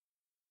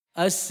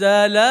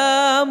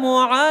السلام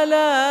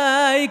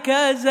عليك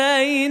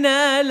زين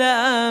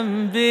الأنبياء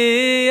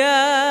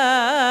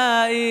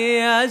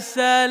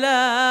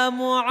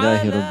السلام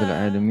الله رب عليك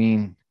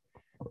العالمين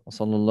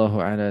وصلى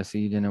الله على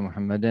سيدنا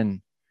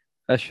محمد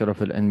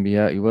أشرف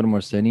الأنبياء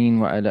والمرسلين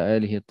وعلى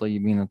آله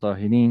الطيبين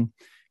الطاهرين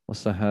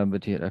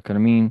والصحابة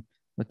الأكرمين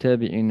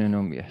والتابعين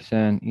لهم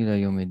بإحسان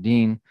إلى يوم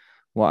الدين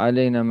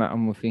وعلينا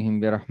معهم فيهم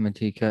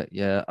برحمتك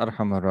يا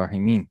أرحم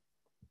الراحمين.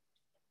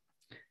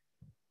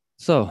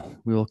 So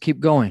we will keep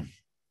going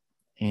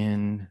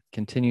and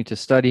continue to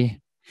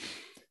study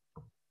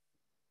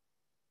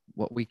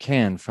what we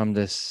can from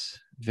this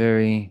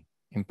very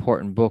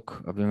important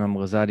book of Imam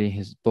Ghazali,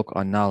 his book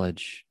on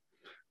knowledge.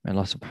 May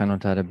Allah subhanahu wa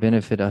ta'ala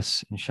benefit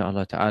us,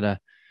 inshallah ta'ala,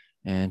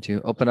 and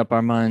to open up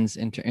our minds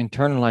and to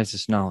internalize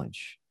this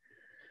knowledge.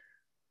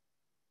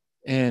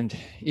 And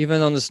even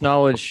though this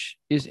knowledge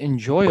is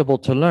enjoyable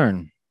to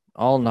learn,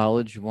 all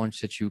knowledge,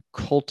 once that you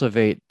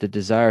cultivate the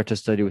desire to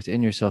study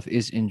within yourself,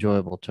 is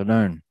enjoyable to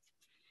learn.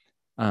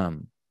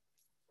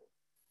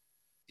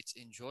 It's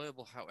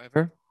enjoyable,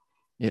 however,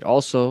 it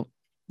also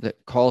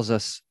that calls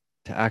us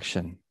to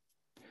action.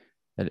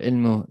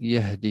 العلم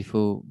يهدف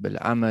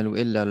بالعمل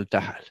إلا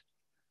التحل.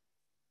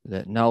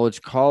 That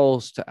knowledge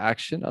calls to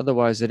action,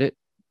 otherwise it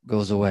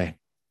goes away.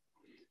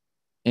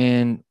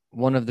 And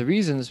one of the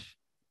reasons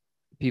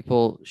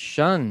people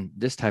shun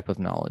this type of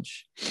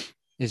knowledge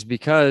is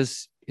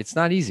because it's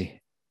not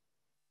easy.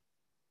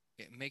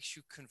 It makes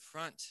you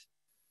confront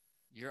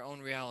your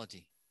own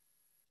reality.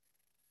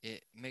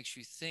 It makes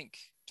you think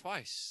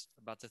twice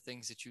about the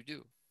things that you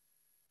do.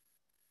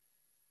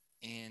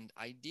 And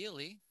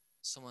ideally,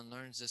 someone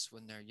learns this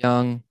when they're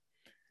young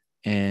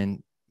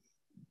and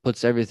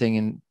puts everything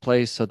in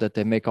place so that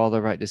they make all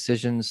the right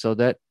decisions so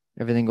that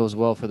everything goes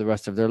well for the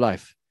rest of their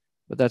life.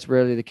 But that's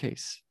rarely the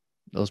case.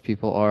 Those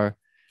people are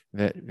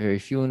very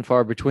few and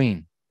far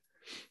between.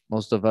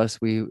 Most of us,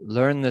 we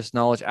learn this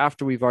knowledge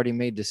after we've already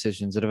made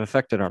decisions that have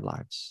affected our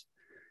lives.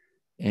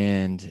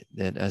 And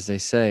that, as they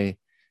say,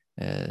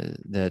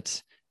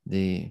 that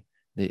the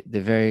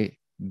very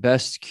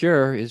best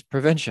cure is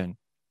prevention.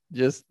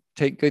 Just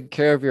take good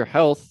care of your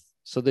health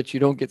so that you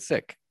don't get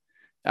sick.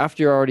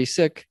 After you're already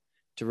sick,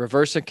 to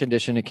reverse a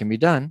condition, it can be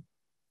done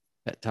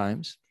at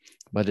times,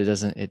 but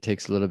it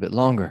takes a little bit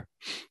longer.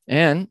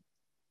 And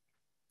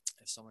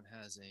if someone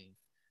has a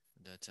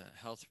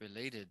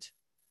health-related,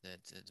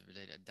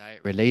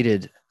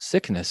 diet-related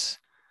sickness,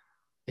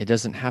 it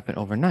doesn't happen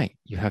overnight.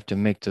 You have to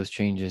make those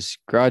changes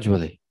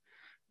gradually.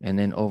 And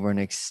then over an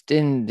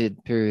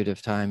extended period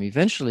of time,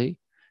 eventually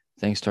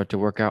things start to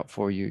work out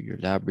for you. Your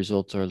lab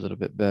results are a little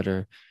bit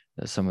better.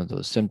 Some of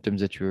those symptoms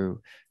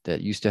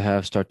that used to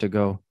have start to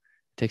go.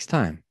 It takes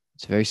time.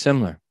 It's very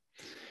similar.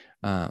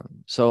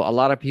 So a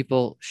lot of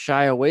people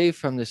shy away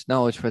from this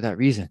knowledge for that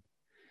reason,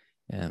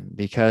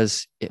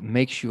 because it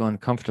makes you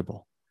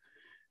uncomfortable.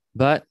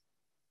 But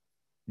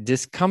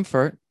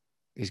discomfort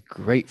is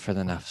great for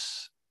the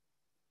nafs.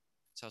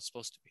 That's how it's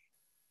supposed to be.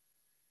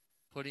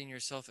 Putting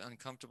yourself in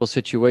uncomfortable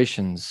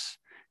situations,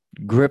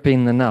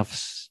 gripping the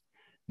nafs,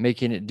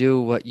 making it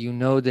do what you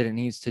know that it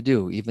needs to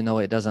do, even though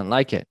it doesn't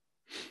like it,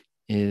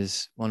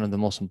 is one of the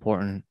most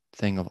important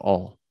thing of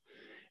all.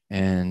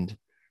 And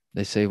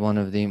they say one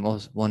of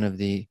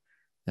the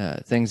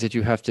things that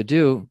you have to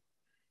do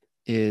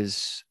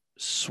is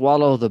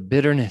swallow the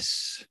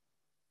bitterness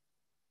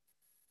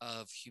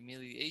of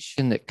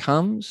humiliation that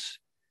comes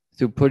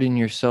through putting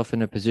yourself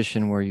in a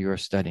position where you are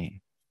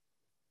studying.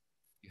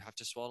 You have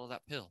to swallow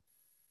that pill.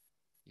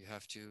 You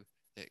have to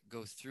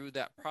go through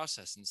that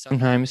process. And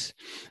sometimes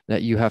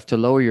that you have to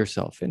lower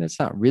yourself. And it's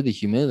not really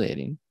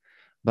humiliating,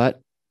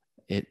 but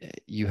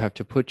you have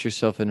to put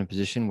yourself in a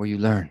position where you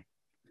learn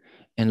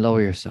and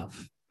lower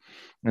yourself.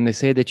 And they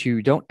say that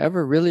you don't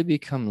ever really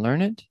become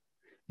learned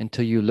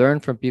until you learn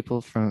from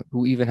people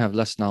who even have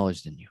less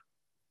knowledge than you.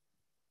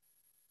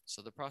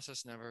 So the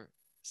process never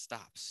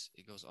stops.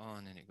 It goes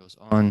on and it goes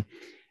on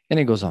and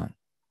it goes on.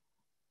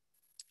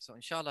 So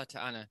inshallah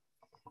ta'ala,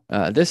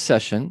 this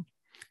session,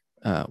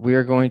 we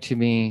are going to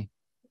be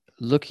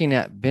looking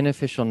at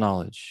beneficial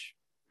knowledge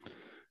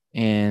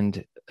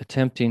and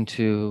attempting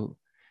to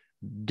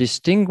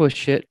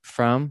distinguish it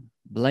from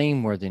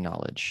blameworthy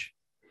knowledge.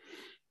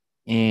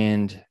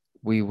 And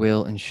we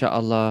will,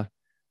 inshallah,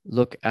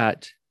 look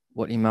at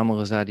what Imam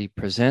Ghazali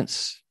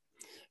presents,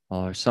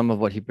 or some of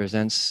what he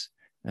presents,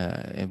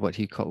 in what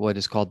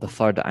is called the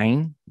Fard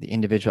Ain, the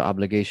individual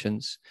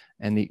obligations,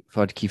 and the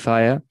Fard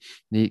Kifaya,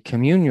 the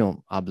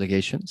communal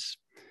obligations.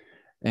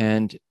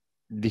 And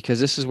because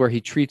this is where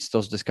he treats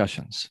those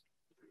discussions.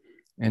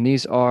 And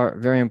these are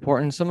very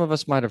important. Some of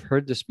us might have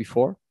heard this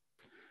before,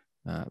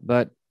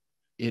 but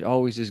it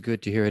always is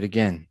good to hear it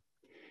again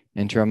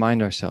and to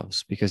remind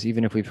ourselves, because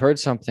even if we've heard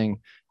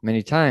something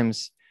many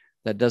times,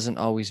 that doesn't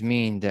always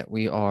mean that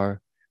we are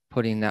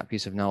putting that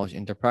piece of knowledge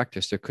into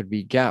practice. There could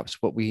be gaps.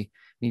 What we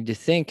need to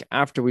think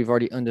after we've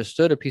already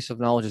understood a piece of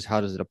knowledge is, how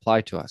does it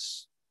apply to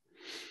us?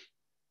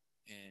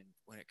 And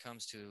when it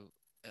comes to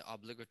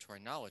obligatory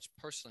knowledge,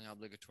 personally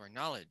obligatory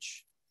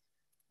knowledge,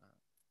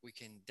 we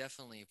can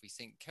definitely, if we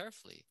think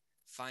carefully,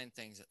 find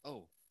things that,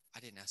 oh, I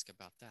didn't ask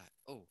about that.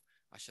 Oh,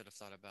 I should have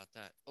thought about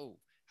that. Oh,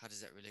 how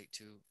does that relate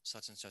to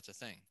such and such a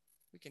thing?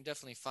 We can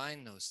definitely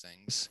find those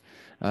things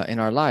in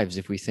our lives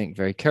if we think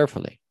very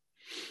carefully.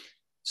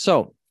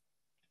 So,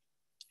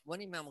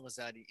 when Imam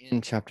Ghazali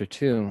in chapter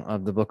 2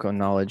 of the book on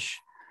knowledge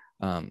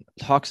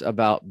talks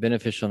about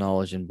beneficial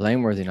knowledge and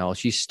blameworthy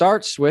knowledge, he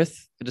starts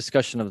with a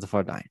discussion of the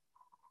Fard Ain.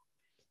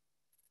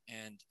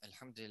 And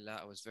alhamdulillah,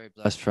 I was very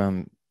blessed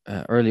from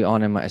early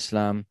on in my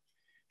Islam,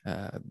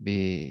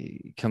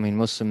 becoming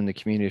Muslim in the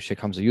community of Sheikh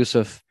Hamza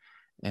Yusuf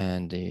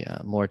and the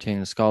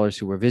Mauritanian scholars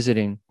who were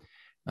visiting.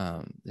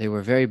 They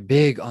were very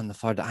big on the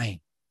Fard Ain,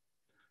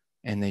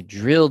 and they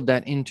drilled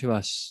that into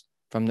us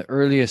from the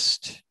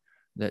earliest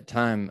that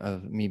time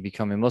of me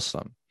becoming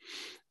Muslim.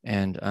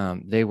 And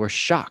they were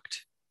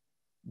shocked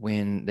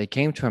when they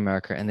came to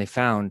America and they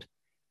found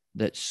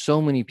that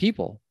so many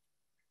people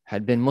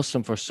had been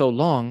Muslim for so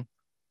long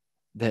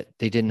that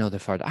they didn't know the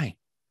Fard Ain.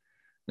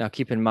 Now,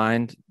 keep in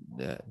mind,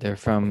 they're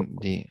from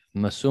the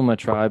Masuma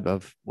tribe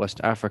of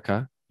West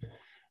Africa,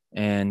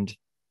 and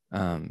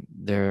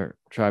their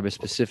tribe is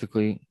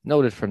specifically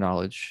noted for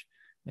knowledge.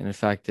 And in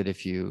fact, that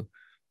if you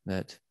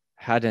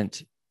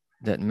hadn't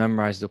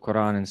memorized the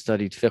Quran and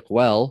studied fiqh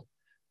well,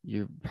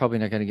 you're probably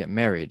not going to get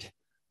married,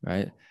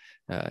 right?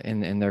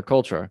 In their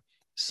culture.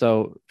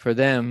 So for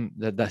them,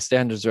 the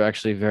standards are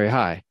actually very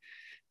high.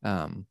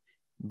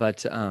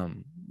 But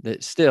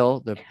that still,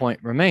 the point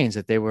remains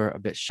that they were a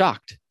bit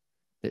shocked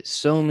that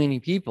so many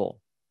people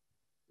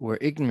were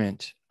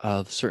ignorant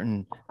of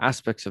certain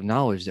aspects of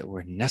knowledge that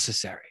were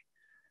necessary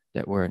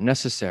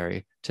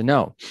to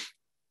know.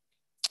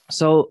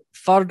 So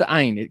Fard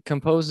Ain,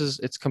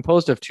 it's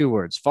composed of two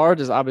words. Fard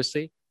is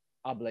obviously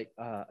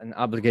an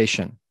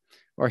obligation,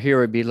 or here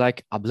it would be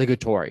like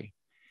obligatory.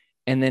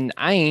 And then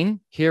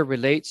Ain here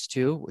relates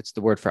to, it's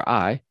the word for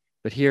I,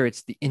 but here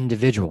it's the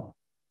individual.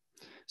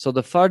 So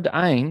the Fard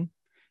Ain,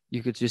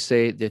 you could just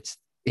say that's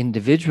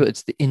individual,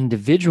 it's the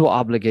individual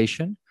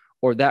obligation,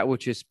 or that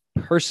which is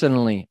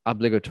personally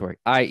obligatory,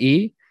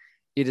 i.e.,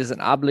 it is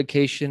an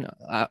obligation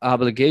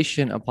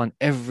upon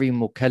every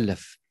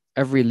mukallaf,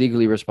 every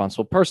legally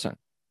responsible person.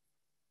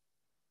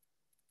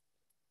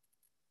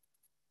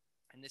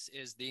 And this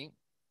is the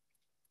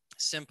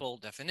simple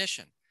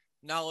definition: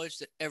 knowledge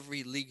that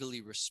every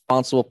legally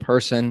responsible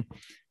person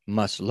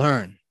must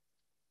learn.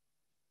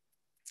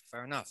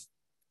 Fair enough.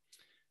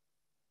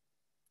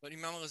 But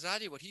Imam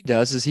Ghazali, what he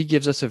does is he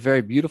gives us a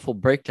very beautiful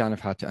breakdown of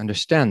how to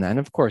understand that. And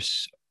of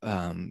course,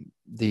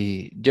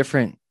 the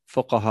different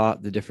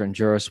fuqaha, the different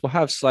jurists will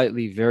have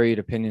slightly varied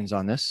opinions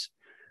on this.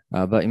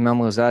 But Imam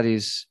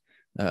Ghazali's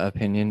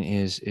opinion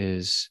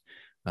is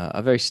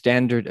a very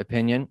standard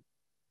opinion,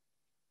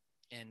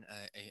 and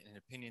an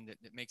opinion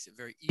that makes it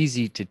very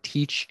easy to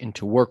teach and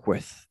to work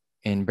with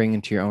and bring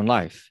into your own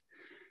life.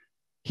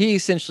 He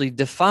essentially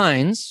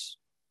defines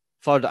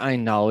Fard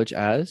Ain knowledge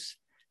as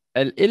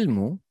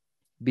al-ilmu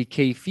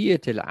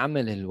بكيفية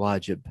العمل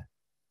الواجب.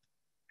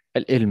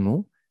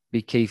 العلم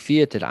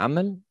بكيفية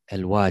العمل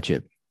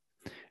الواجب.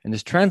 And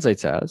this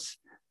translates as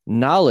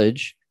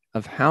knowledge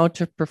of how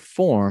to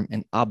perform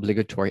an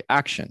obligatory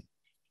action.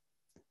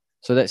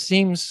 So that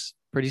seems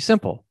pretty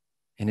simple,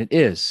 and it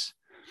is.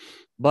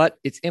 But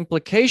its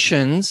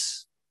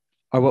implications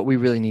are what we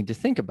really need to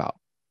think about.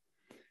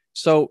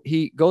 So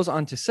he goes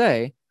on to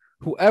say,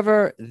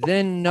 whoever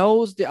then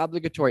knows the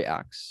obligatory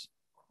acts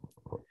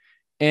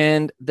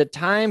and the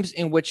times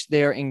in which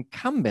they are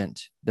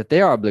incumbent, that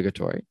they are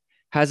obligatory,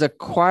 has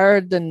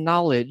acquired the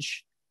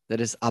knowledge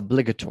that is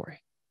obligatory.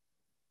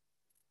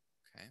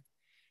 Okay.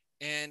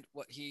 And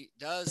what he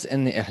does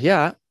in the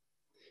Ihya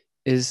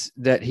is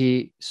that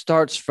he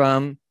starts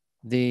from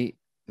the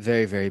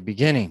very, very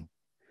beginning.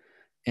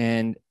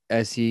 And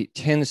as he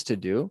tends to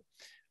do,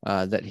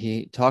 that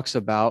he talks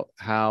about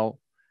how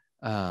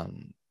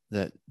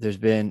that there's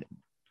been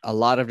a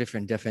lot of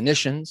different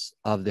definitions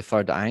of the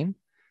Fard Ain,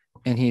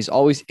 and he's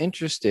always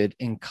interested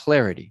in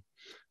clarity.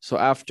 So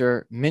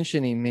after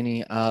mentioning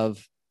many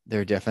of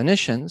their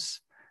definitions,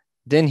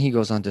 then he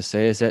goes on to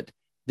say is that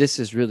this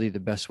is really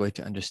the best way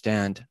to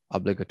understand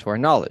obligatory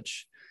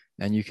knowledge.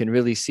 And you can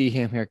really see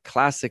him here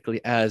classically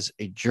as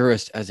a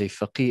jurist, as a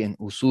faqih and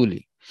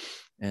usuli,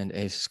 and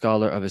a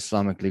scholar of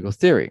Islamic legal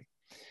theory.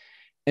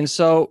 And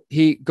so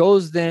he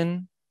goes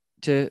then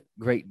to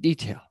great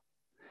detail.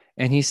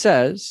 And he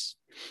says,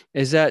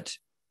 is that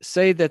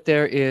say that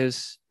there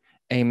is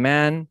a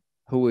man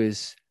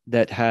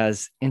that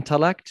has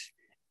intellect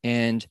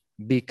and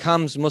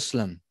becomes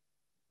Muslim,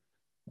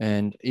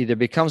 and either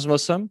becomes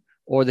Muslim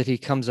or that he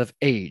comes of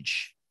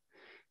age.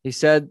 He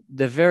said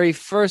the very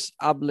first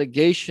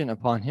obligation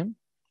upon him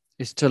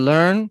is to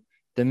learn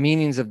the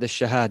meanings of the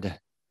Shahada,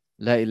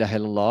 La ilaha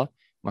illallah,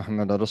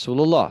 Muhammadur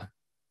Rasulullah.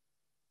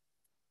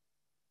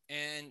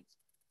 And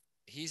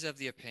he's of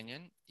the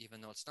opinion, even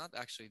though it's not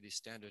actually the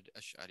standard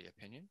Ash'ari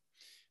opinion,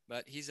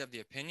 but he's of the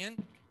opinion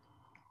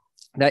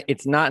that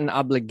it's not an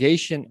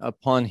obligation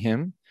upon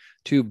him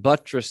to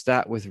buttress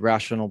that with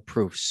rational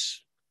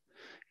proofs.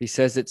 He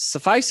says it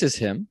suffices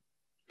him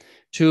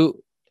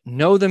to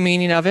know the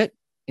meaning of it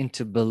and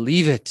to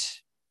believe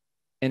it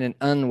in an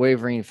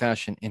unwavering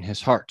fashion in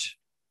his heart.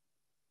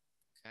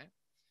 Okay.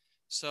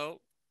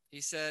 So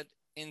he said,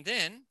 and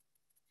then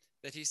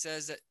that he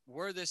says that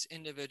were this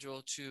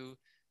individual to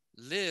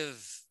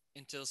live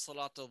until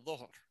Salat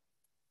al-Dhuhr,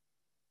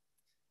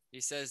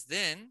 he says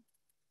then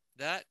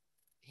that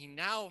he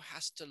now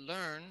has to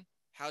learn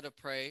how to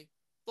pray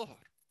Dhuhr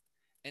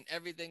and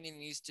everything he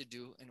needs to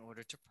do in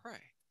order to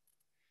pray.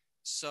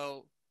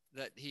 So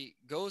that he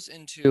goes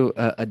into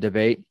a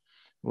debate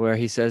where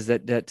he says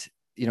that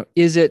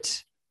is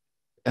it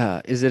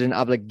an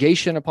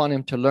obligation upon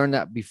him to learn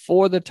that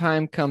before the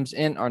time comes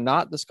in or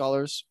not? The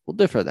scholars will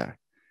differ there.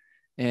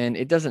 And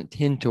it doesn't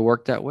tend to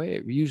work that way.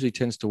 It usually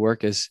tends to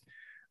work as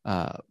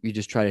you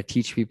just try to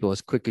teach people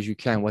as quick as you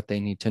can what they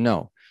need to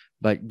know.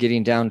 But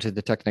getting down to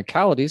the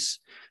technicalities,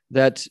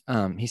 that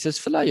he says,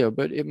 Filayo,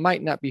 but it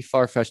might not be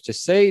far-fetched to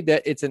say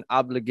that it's an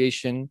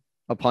obligation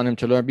upon him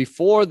to learn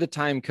before the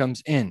time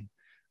comes in.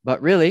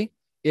 But really,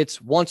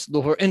 it's once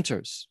Dhuhr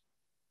enters.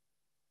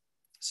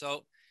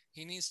 So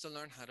he needs to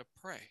learn how to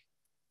pray.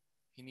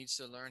 He needs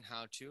to learn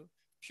how to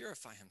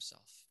purify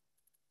himself,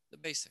 the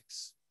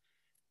basics.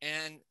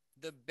 And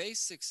the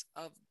basics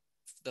of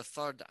the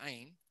Fard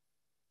Ain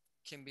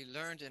can be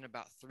learned in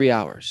about 3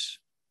 hours.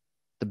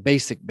 The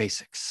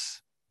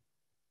basics.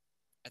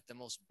 At the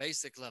most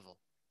basic level,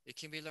 it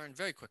can be learned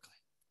very quickly.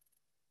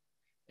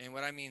 And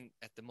what I mean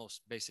at the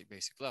most basic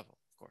level,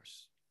 of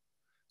course.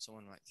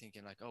 Someone might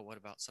thinking like, oh, what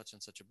about such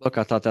and such a book?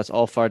 I thought that's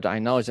all Fard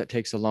Ain knowledge. That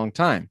takes a long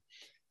time.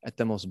 At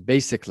the most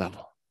basic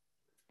level.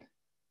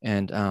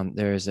 And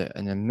there is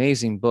an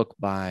amazing book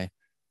by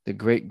the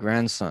great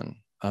grandson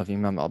of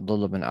Imam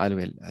Abdullah bin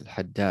Ali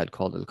al-Haddad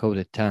called Al-Qawl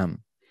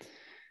al-Tam,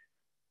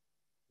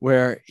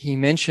 where he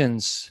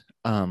mentions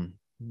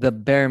the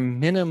bare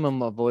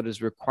minimum of what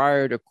is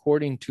required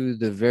according to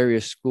the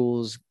various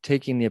schools,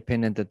 taking the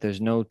opinion that there's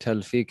no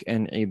talfiq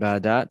in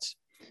ibadat.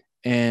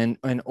 And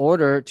in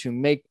order to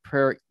make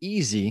prayer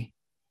easy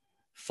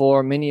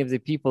for many of the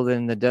people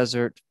in the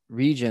desert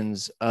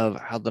regions of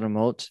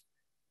Hadramaut,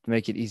 to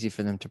make it easy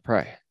for them to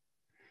pray.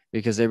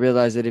 Because they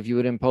realize that if you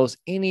would impose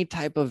any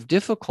type of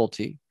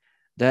difficulty,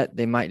 that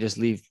they might just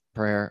leave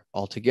prayer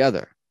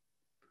altogether.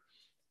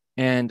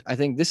 And I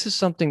think this is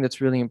something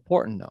that's really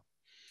important, though,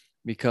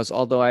 because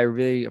although I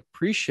really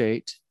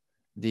appreciate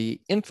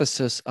the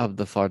emphasis of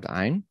the Fard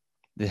Ain,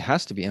 it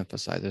has to be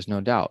emphasized, there's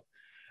no doubt.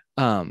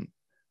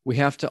 We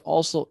have to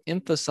also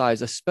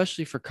emphasize,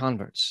 especially for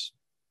converts,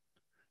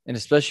 and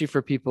especially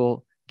for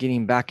people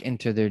getting back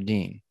into their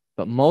deen,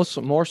 but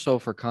more so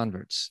for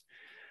converts,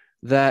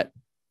 that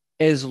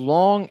as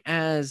long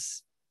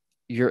as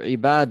your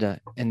ibadah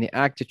and the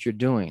act that you're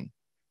doing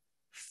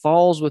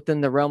falls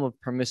within the realm of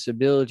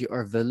permissibility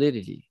or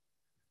validity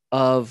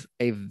of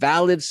a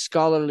valid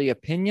scholarly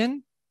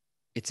opinion,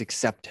 it's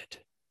accepted.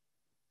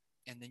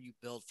 And then you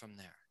build from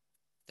there.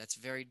 That's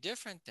very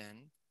different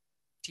than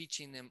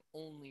teaching them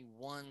only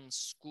one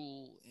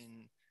school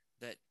in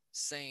that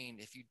saying,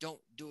 if you don't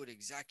do it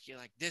exactly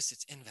like this,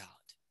 it's invalid.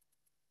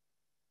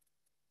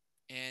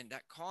 And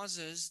that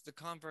causes the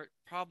convert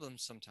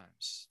problems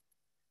sometimes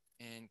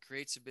and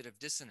creates a bit of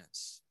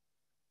dissonance.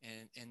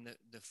 And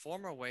the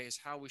former way is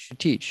how we should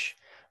teach,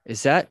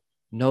 is that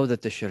know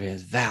that the Sharia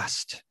is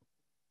vast.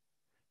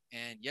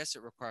 And yes,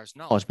 it requires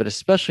knowledge, but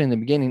especially in the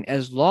beginning,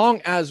 as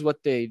long as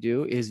what they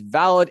do is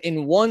valid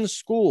in one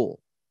school.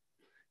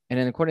 And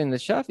then according to the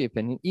Shafi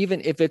opinion,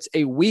 even if it's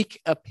a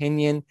weak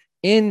opinion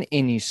in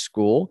any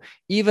school,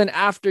 even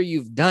after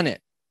you've done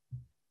it,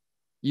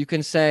 you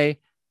can say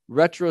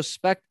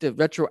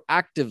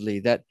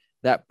retroactively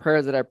that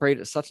prayer that I prayed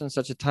at such and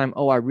such a time,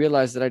 oh, I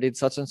realized that I did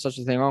such and such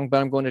a thing wrong,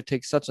 but I'm going to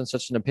take such and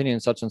such an opinion in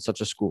such and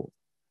such a school.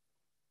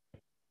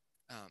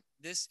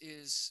 This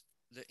is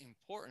the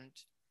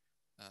important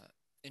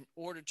in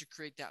order to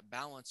create that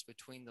balance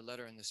between the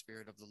letter and the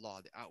spirit of the law,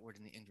 the outward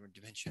and the inward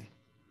dimension.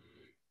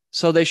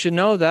 So they should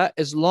know that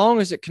as long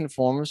as it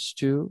conforms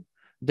to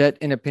that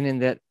an opinion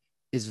that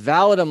is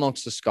valid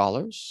amongst the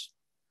scholars,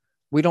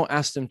 we don't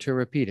ask them to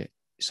repeat it.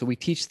 So we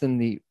teach them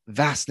the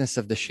vastness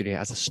of the Sharia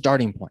as a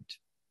starting point.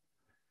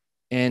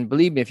 And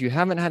believe me, if you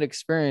haven't had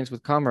experience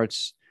with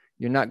converts,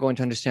 you're not going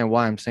to understand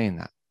why I'm saying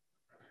that.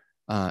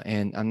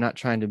 And I'm not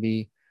trying to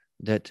be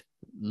that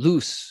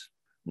loose.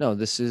 No,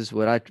 this is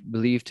what I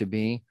believe to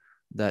be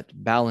that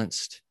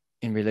balanced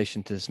in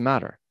relation to this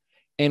matter.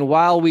 And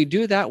while we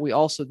do that, we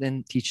also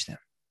then teach them.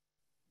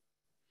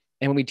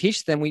 And when we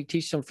teach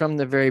them from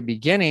the very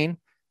beginning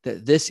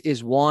that this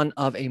is one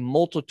of a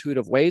multitude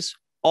of ways,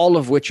 all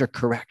of which are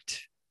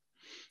correct.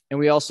 And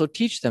we also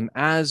teach them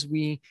as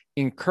we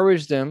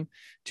encourage them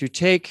to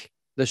take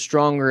the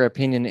stronger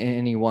opinion in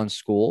any one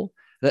school,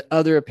 that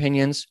other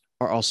opinions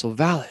are also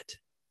valid,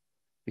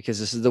 because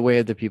this is the way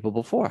of the people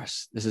before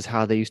us. This is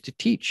how they used to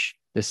teach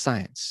this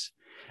science,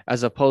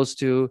 as opposed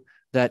to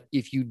that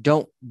if you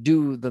don't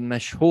do the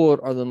mashhur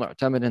or the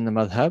mu'tamad in the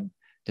madhab,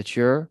 that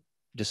you're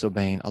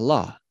disobeying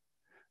Allah.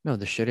 No,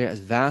 the Sharia is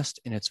vast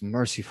and it's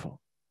merciful.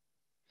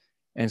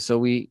 And so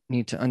we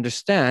need to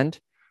understand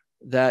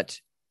that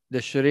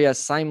the Sharia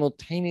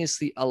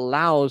simultaneously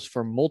allows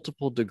for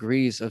multiple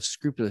degrees of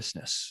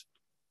scrupulousness,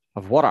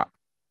 of wara.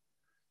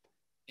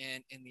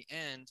 And in the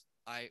end,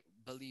 I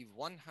believe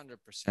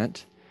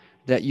 100%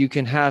 that you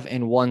can have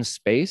in one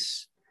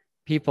space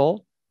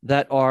people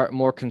that are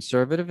more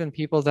conservative and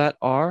people that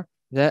are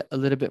a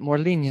little bit more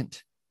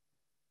lenient.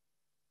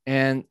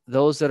 And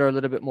those that are a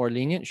little bit more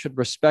lenient should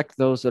respect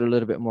those that are a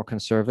little bit more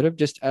conservative,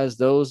 just as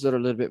those that are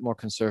a little bit more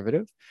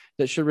conservative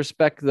that should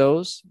respect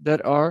those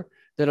that are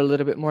a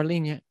little bit more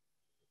lenient.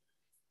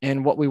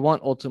 And what we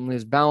want ultimately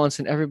is balance,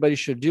 and everybody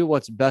should do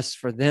what's best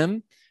for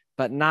them,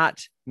 but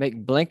not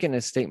make blanket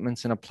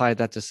statements and apply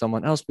that to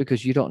someone else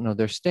because you don't know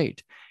their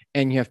state.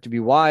 And you have to be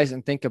wise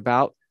and think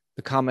about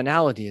the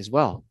commonality as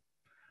well,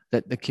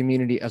 that the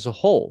community as a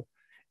whole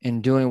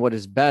in doing what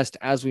is best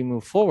as we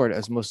move forward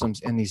as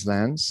Muslims in these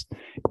lands,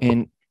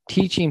 in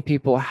teaching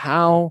people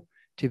how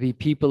to be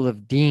people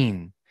of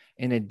deen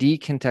in a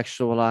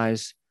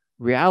decontextualized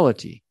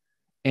reality.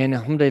 And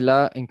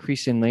alhamdulillah,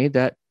 increasingly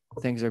that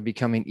things are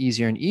becoming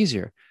easier and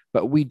easier,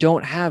 but we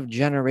don't have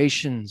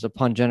generations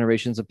upon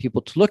generations of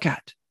people to look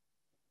at.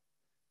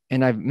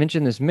 And I've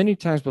mentioned this many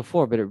times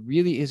before, but it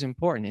really is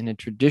important. In a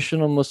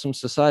traditional Muslim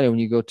society, when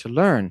you go to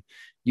learn,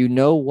 you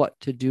know what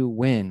to do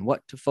when,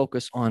 what to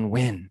focus on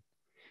when.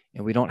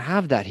 And we don't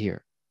have that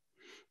here.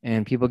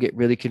 And people get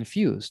really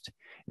confused.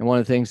 And one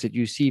of the things that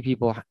you see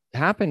people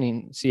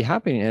happening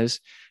is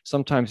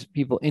sometimes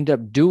people end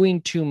up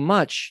doing too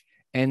much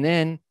and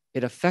then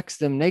it affects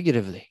them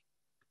negatively.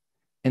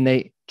 And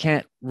they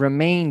can't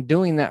remain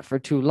doing that for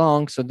too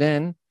long. So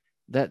then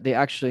that they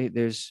actually,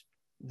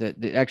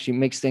 that it actually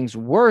makes things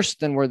worse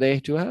than where they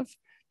to have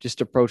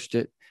just approached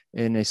it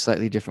in a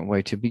slightly different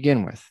way to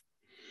begin with.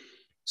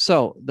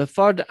 So the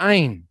fard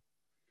ain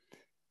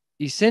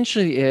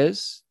essentially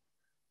is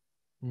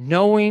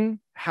knowing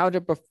how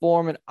to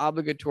perform an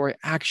obligatory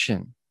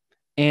action,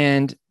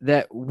 and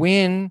that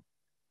when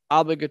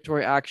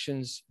obligatory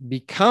actions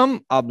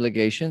become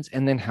obligations,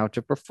 and then how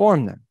to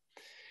perform them.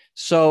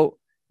 So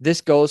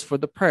this goes for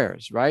the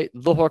prayers, right?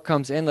 Dhuhr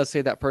comes in, let's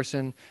say that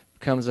person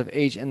becomes of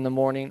age in the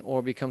morning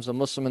or becomes a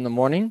Muslim in the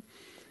morning.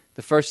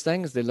 The first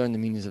thing is they learn the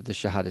meanings of the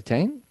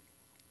Shahadatain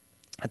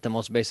at the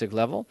most basic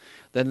level.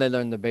 Then they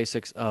learn the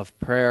basics of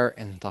prayer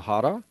and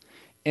tahara.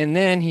 And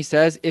then he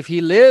says, if he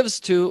lives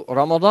to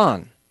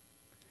Ramadan,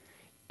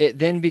 it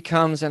then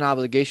becomes an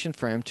obligation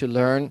for him to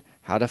learn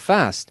how to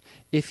fast.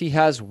 If he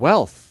has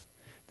wealth,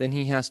 then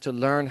he has to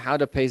learn how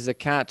to pay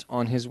zakat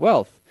on his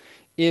wealth.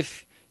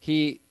 If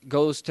he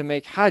goes to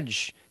make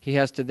hajj, he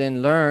has to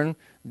then learn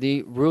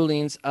the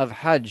rulings of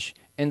hajj,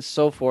 and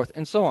so forth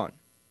and so on.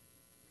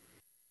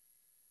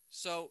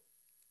 So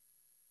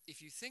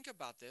if you think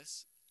about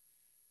this,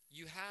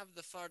 you have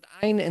the fard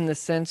ain in the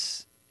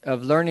sense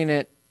of learning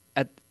it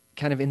at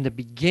kind of in the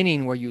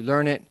beginning, where you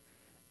learn it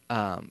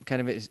kind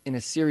of in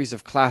a series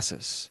of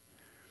classes.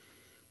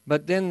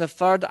 But then the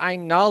fard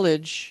ain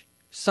knowledge,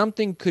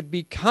 something could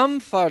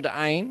become fard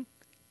ain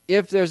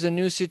if there's a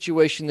new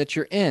situation that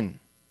you're in.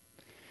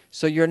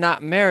 So you're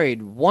not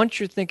married. Once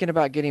you're thinking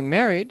about getting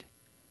married,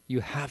 you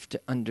have to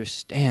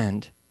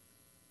understand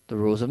the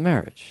rules of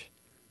marriage.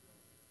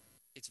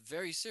 It's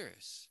very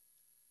serious.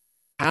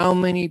 How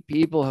many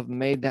people have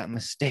made that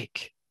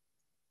mistake?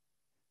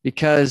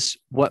 Because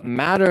what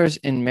matters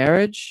in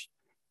marriage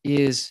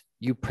is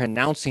you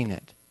pronouncing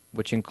it,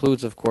 which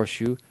includes, of course,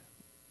 you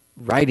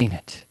writing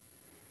it.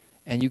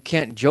 And you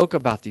can't joke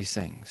about these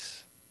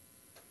things.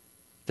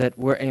 That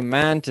were a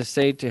man to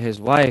say to his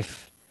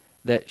wife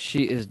that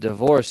she is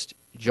divorced,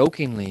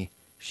 jokingly,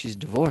 she's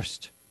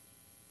divorced.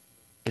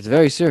 It's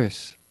very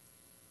serious.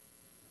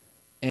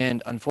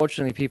 And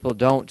unfortunately, people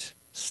don't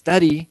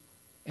study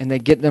and they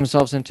get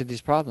themselves into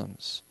these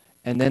problems.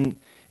 And then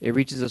it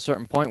reaches a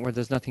certain point where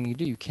there's nothing you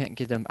do. You can't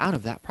get them out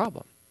of that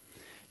problem.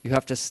 You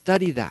have to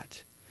study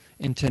that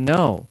and to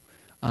know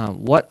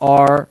what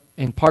are,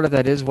 and part of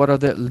that is, what are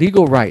the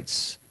legal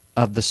rights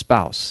of the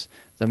spouse,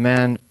 the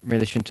man in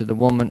relation to the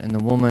woman, and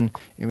the woman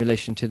in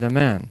relation to the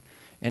man.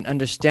 And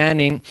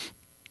understanding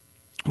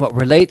what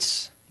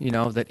relates,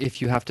 that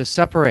if you have to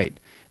separate,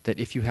 that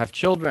if you have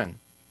children,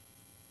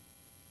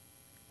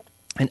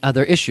 and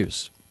other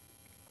issues.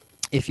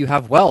 If you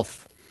have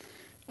wealth,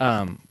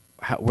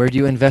 where do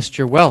you invest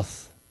your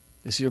wealth?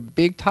 These are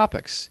big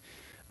topics.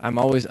 I'm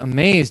always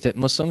amazed at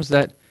Muslims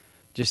that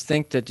just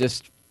think that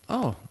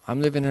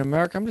I'm living in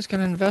America, I'm just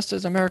going to invest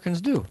as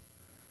Americans do.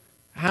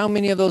 How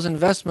many of those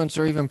investments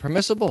are even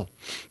permissible?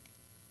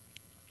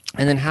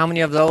 And then how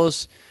many of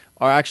those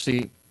are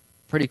actually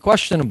pretty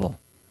questionable?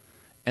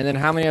 And then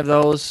how many of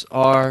those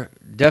are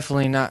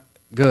definitely not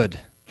good?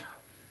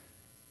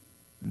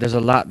 There's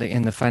a lot that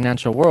in the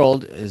financial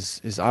world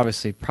is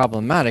obviously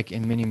problematic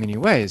in many, many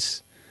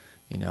ways,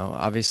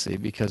 obviously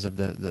because of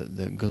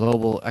the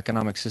global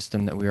economic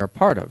system that we are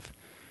part of.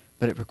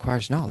 But it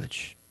requires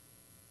knowledge.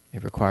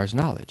 It requires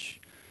knowledge.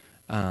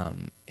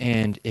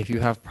 And if you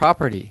have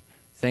property,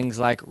 things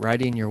like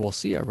writing your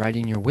wasiyah,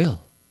 writing your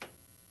will,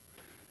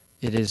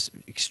 it is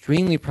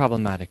extremely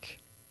problematic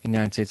in the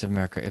United States of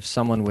America if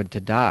someone were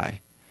to die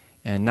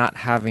and not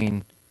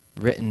having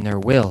written their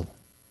will,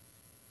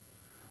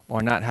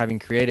 or not having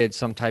created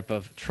some type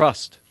of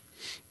trust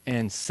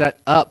and set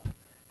up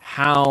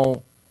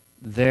how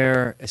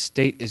their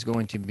estate is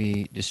going to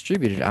be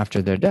distributed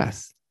after their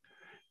death.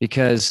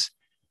 Because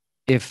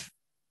if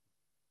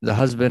the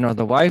husband or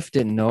the wife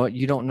didn't know it,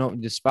 you don't know,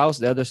 the spouse,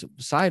 the other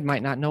side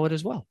might not know it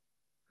as well.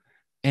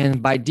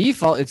 And by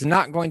default, it's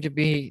not going to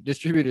be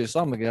distributed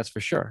Islamically, that's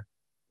for sure.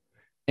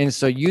 And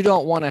so you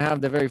don't want to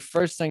have the very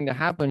first thing to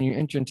happen when you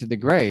enter into the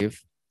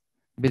grave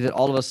be that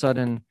all of a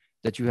sudden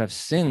that you have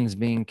sins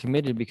being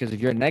committed because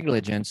of your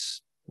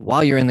negligence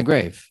while you're in the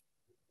grave.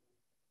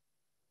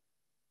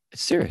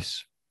 It's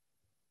serious.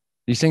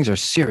 These things are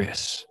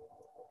serious,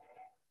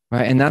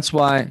 right? And that's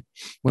why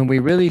when we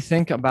really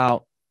think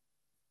about,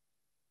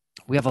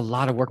 we have a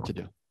lot of work to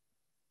do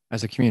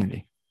as a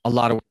community, a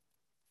lot of work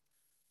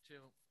to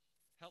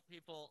help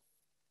people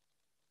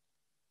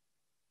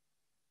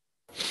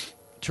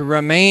to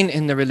remain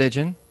in the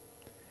religion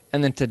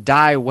and then to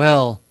die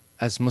well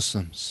as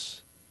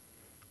Muslims.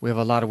 We have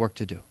a lot of work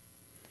to do.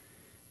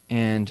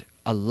 And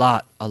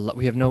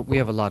we have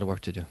a lot of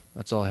work to do.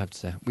 That's all I have to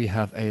say. We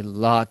have a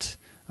lot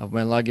of,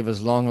 may Allah give us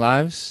long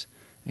lives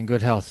and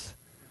good health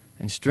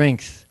and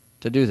strength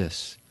to do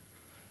this.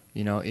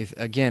 You know, if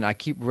again, I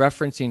keep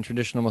referencing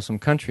traditional Muslim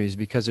countries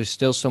because there's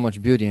still so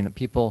much beauty and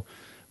people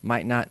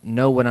might not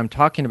know what I'm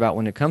talking about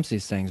when it comes to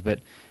these things. But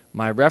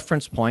my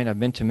reference point,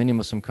 I've been to many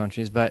Muslim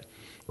countries, but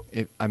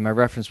my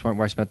reference point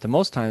where I spent the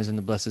most time is in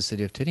the blessed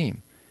city of Tarim.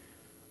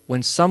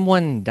 When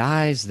someone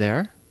dies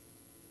there,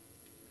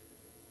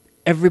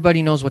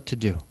 everybody knows what to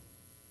do.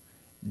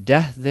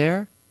 Death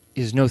there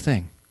is no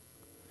thing.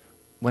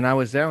 When I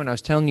was there, when I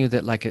was telling you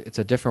that like it's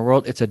a different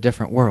world, it's a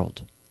different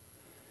world.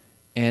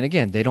 And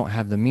again, they don't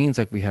have the means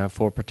like we have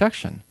for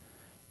protection.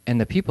 And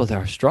the people there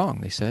are strong.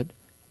 They said,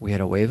 we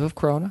had a wave of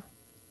corona.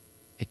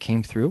 It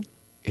came through.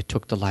 It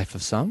took the life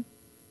of some.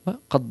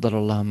 But قَدَّرَ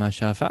اللَّهُ مَا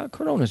شَاءَ فَعَلَ.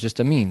 Corona is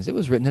just a means. It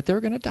was written that they were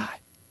going to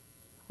die.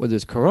 Whether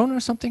it's corona or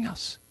something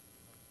else.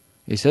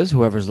 He says,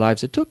 whoever's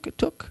lives it took.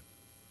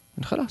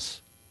 And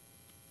khalas.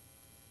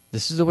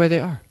 This is the way they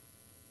are.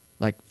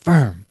 Like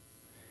firm.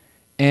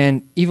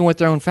 And even with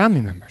their own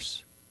family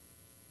members.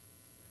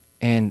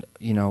 And,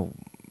 you know,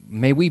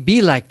 may we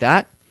be like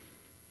that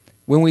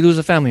when we lose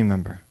a family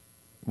member,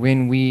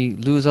 when we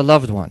lose a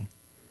loved one.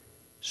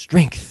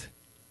 Strength.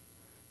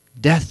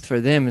 Death for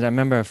them, as I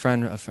remember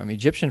an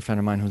Egyptian friend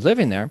of mine who's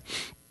living there,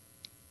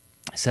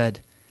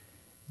 said,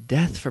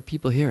 death for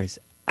people here is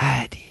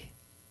adi.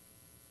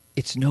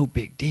 It's no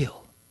big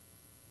deal.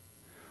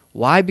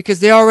 Why? Because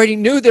they already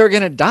knew they were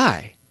going to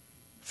die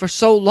for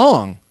so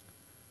long.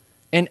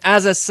 And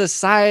as a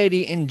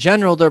society in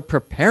general, they're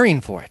preparing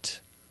for it.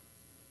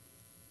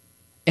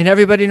 And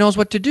everybody knows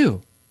what to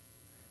do.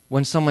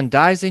 When someone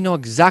dies, they know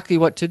exactly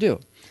what to do.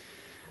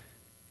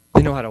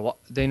 They know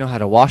how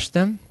to wash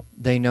them.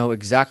 They know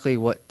exactly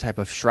what type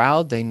of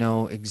shroud. They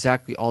know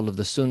exactly all of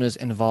the sunnahs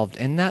involved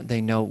in that.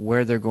 They know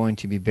where they're going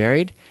to be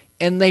buried.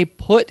 And they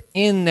put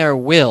in their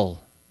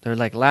will, their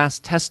like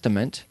last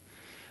testament,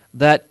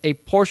 that a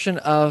portion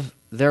of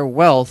their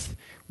wealth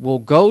will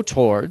go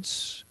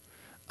towards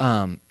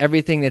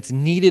everything that's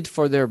needed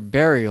for their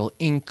burial,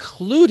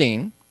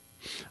 including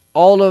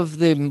all of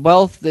the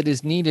wealth that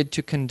is needed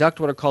to conduct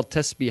what are called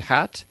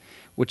tasbihat,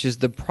 which is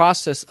the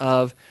process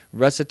of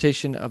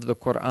recitation of the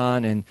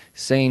Quran and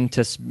saying,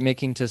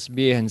 making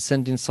tasbih and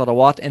sending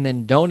salawat, and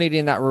then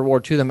donating that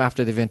reward to them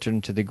after they've entered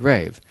into the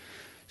grave.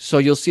 So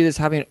you'll see this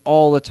happening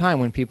all the time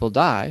when people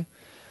die.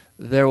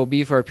 There will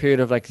be for a period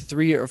of like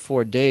 3 or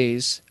 4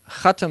 days,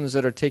 khatams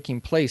that are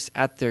taking place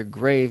at their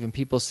grave and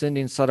people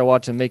sending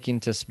salawat and making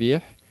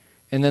tasbih,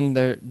 and then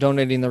they're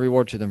donating the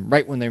reward to them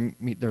right when they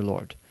meet their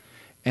Lord.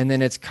 And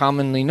then it's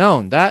commonly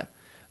known that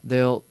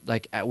they'll,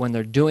 like when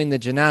they're doing the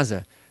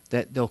janazah,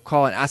 that they'll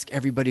call and ask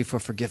everybody for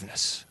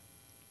forgiveness.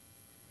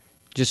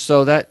 Just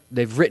so that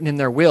they've written in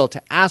their will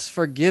to ask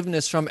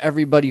forgiveness from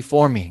everybody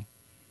for me.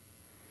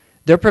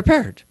 They're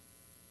prepared.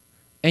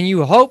 And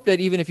you hope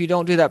that even if you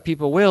don't do that,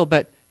 people will,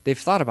 but they've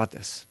thought about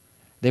this.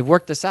 They've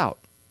worked this out.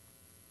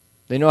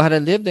 They know how to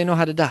live, they know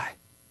how to die.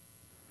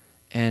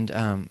 And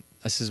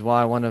this is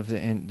why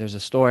there's a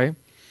story,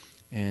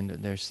 and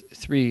there's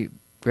 3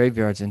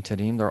 graveyards in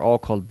Tarim. They're all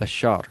called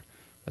Bashar.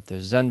 But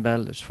there's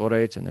Zanbal, there's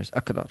Furayt, and there's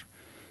Akdar.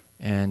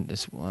 And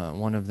this,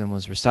 one of them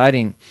was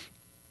reciting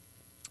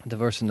the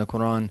verse in the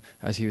Quran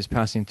as he was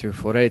passing through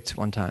Furayt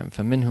one time.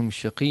 فَمِنْهُمْ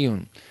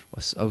شَقِيٌّ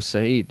أَوْ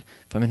سَعِيدٌ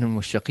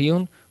فَمِنْهُمْ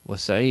شَقِيٌّ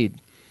وَسَعِيدٌ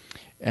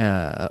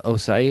أَوْ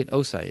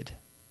سَعِيد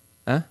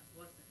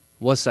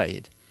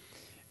وَسَعِيد.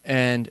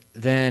 And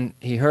then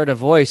he heard a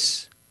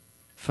voice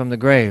from the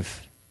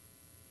grave.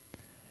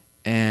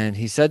 And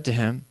he said to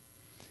him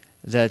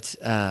that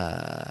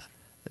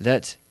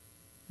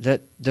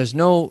there's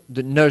no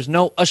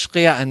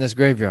ashqiya in this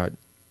graveyard.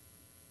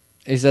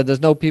 He said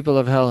there's no people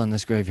of hell in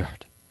this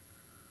graveyard.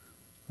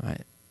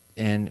 Right?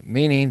 And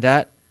meaning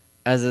that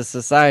as a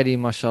society,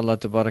 mashallah,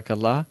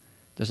 tabarakallah,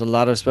 there's a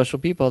lot of special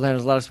people there.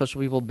 There's a lot of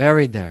special people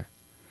buried there.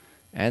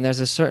 And there's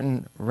a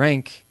certain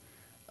rank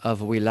of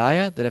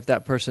wilaya that if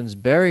that person's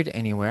buried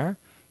anywhere,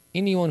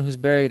 anyone who's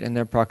buried in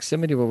their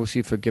proximity will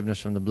receive forgiveness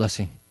from the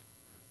blessing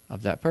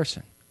of that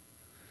person.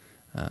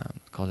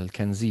 Called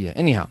al-kanziya.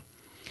 Anyhow,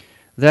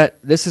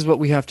 that this is what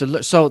we have to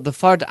learn. So the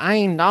fard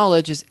ayn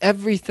knowledge is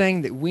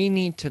everything that we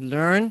need to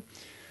learn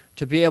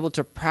to be able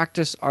to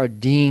practice our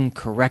deen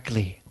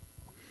correctly.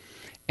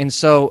 And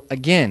so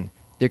again,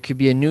 there could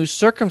be a new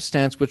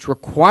circumstance which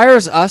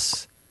requires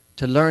us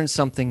to learn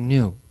something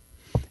new.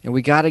 And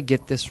we got to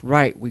get this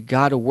right. We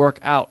got to work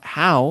out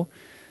how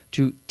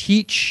to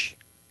teach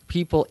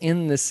people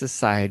in this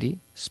society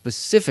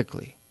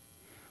specifically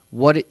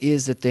what it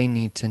is that they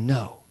need to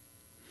know.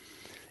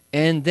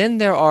 And then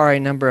there are a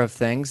number of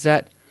things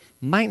that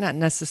might not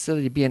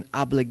necessarily be an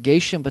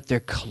obligation, but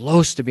they're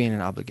close to being an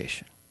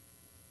obligation.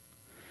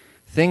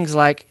 Things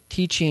like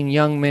teaching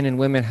young men and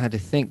women how to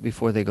think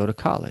before they go to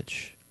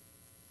college,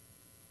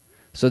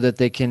 so that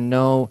they can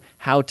know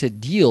how to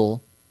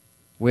deal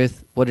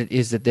with what it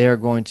is that they are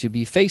going to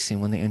be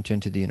facing when they enter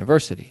into the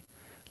university,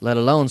 let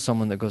alone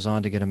someone that goes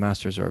on to get a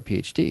master's or a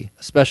PhD,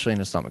 especially in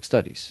Islamic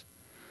studies.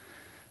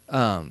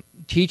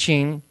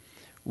 Teaching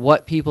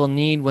what people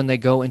need when they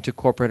go into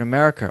corporate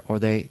America or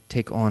they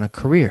take on a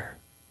career.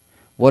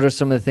 What are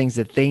some of the things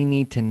that they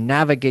need to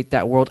navigate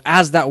that world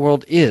as that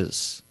world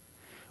is?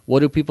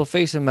 What do people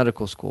face in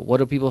medical school? What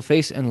do people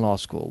face in law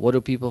school? What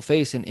do people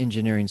face in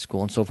engineering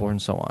school, and so forth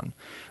and so on,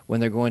 when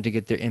they're going to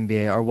get their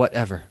MBA or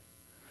whatever?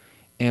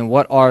 And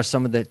what are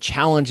some of the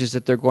challenges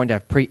that they're going to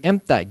have?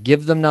 Preempt that.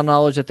 Give them the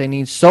knowledge that they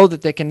need so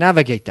that they can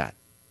navigate that.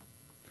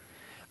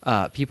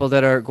 People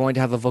that are going to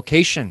have a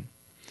vocation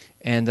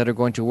and that are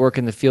going to work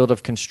in the field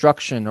of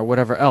construction or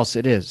whatever else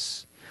it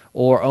is,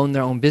 or own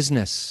their own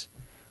business.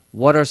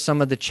 What are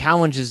some of the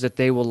challenges that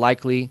they will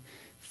likely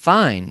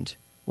find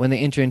when they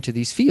enter into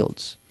these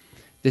fields?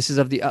 This is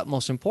of the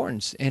utmost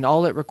importance, and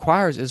all it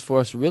requires is for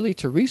us really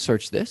to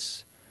research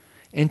this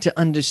and to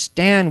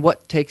understand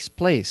what takes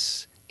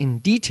place in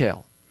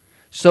detail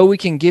so we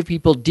can give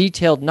people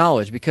detailed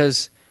knowledge,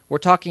 because we're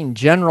talking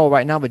general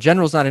right now, but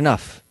general is not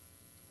enough.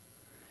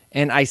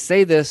 And I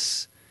say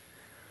this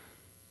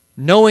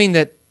knowing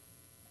that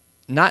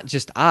not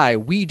just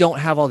we don't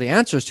have all the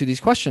answers to these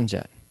questions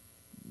yet.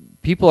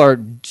 People are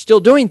still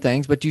doing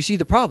things, but do you see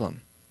the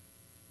problem?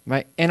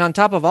 Right? And on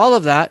top of all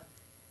of that,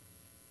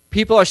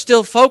 people are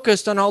still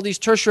focused on all these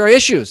tertiary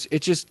issues.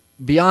 It's just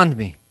beyond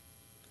me.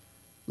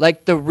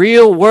 Like the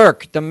real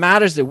work, the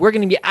matters that we're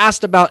going to be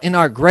asked about in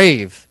our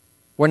grave,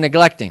 we're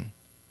neglecting.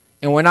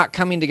 And we're not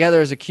coming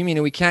together as a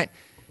community. We can't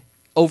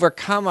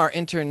overcome our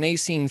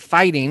internecine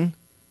fighting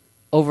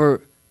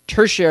over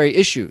tertiary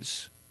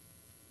issues.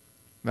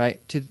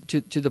 Right?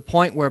 To the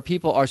point where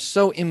people are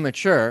so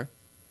immature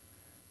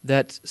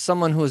that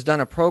someone who has done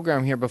a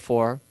program here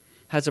before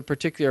has a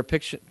particular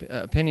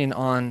opinion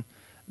on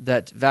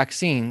that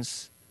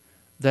vaccines,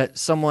 that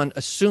someone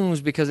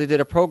assumes because they did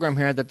a program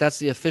here that that's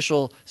the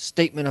official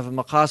statement of a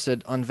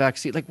maqasid on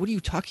vaccine. Like, what are you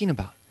talking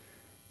about?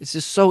 It's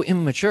just so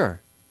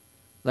immature.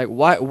 Like,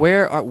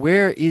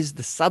 where is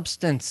the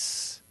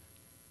substance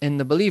in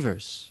the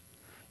believers?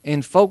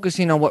 And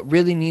focusing on what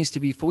really needs to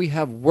be, for we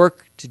have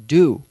work to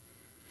do.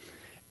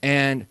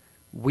 And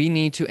we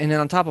need to, and then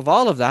on top of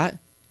all of that,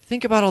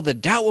 think about all the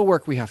da'wah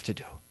work we have to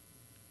do.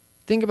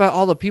 Think about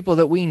all the people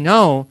that we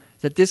know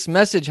that this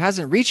message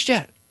hasn't reached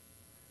yet.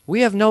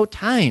 We have no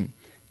time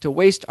to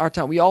waste our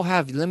time. We all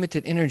have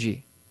limited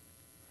energy.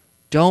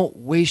 Don't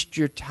waste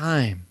your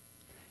time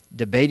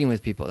debating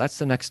with people. That's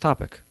the next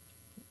topic.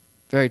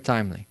 Very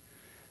timely.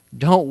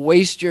 Don't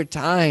waste your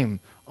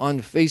time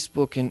on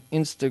Facebook and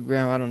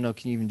Instagram. I don't know,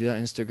 can you even do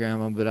that? Instagram,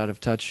 I'm a bit out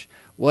of touch.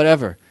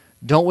 Whatever.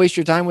 Don't waste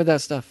your time with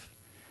that stuff.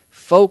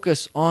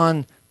 Focus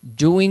on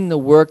doing the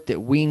work that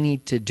we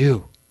need to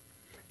do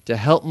to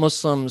help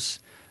Muslims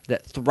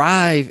that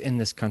thrive in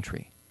this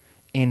country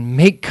and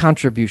make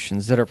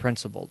contributions that are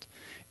principled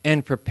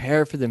and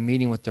prepare for the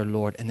meeting with their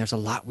Lord. And there's a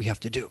lot we have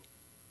to do.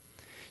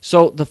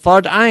 So the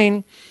Fard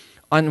Ayn,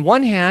 on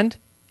one hand,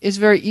 is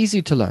very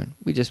easy to learn.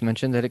 We just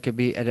mentioned that it could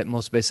be at its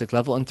most basic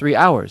level in 3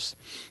 hours.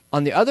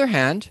 On the other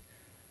hand,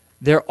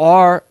 there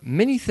are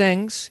many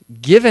things,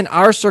 given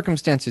our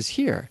circumstances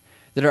here,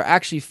 that are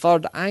actually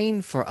Fard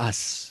Ayn for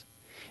us.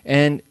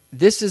 And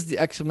this is the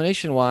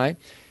explanation why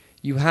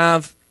you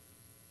have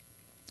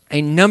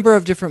a number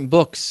of different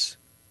books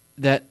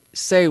that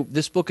say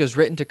this book is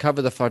written to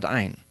cover the Fard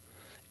Ayn.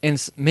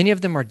 And many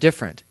of them are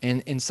different.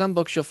 And in some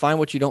books you'll find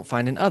what you don't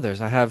find in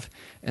others. I have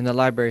in the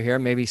library here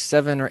maybe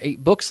 7 or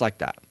 8 books like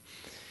that.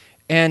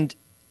 And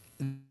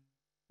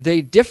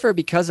they differ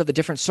because of the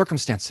different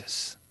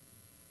circumstances.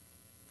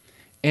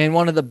 And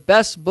one of the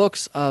best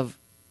books on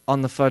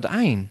the Fard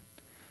Ayn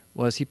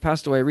was, he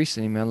passed away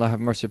recently, may Allah have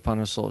mercy upon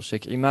his soul,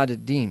 Sheikh Imad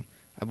ad-Din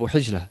Abu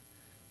Hijla.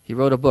 He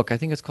wrote a book, I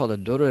think it's called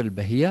Ad-Durar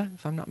al-Bahiyya,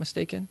 if I'm not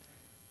mistaken.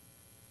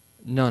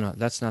 No,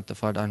 that's not the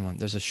Fard Ayn one.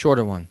 There's a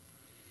shorter one.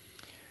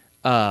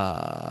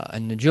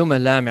 An-Nujum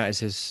al-Lami'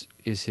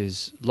 is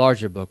his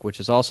larger book, which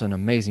is also an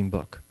amazing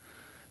book.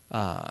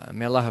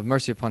 May Allah have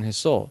mercy upon his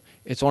soul.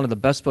 It's one of the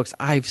best books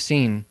I've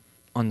seen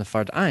on the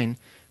Fard Ayn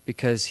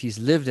because he's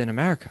lived in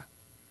America.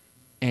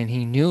 And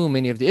he knew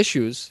many of the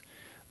issues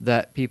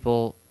that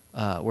people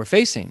we're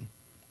facing,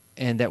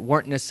 and that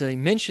weren't necessarily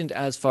mentioned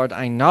as Fard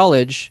Ain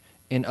knowledge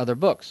in other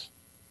books.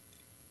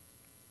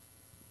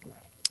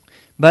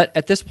 But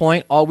at this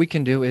point, all we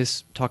can do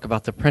is talk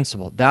about the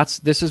principle.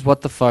 This is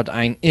what the Fard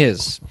Ain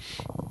is.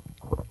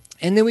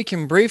 And then we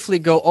can briefly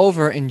go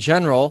over in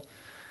general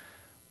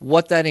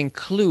what that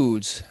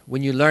includes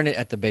when you learn it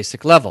at the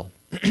basic level.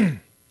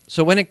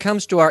 So when it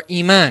comes to our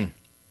Iman,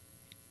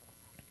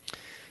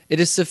 it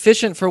is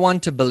sufficient for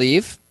one to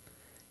believe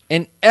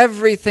in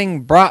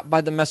everything brought by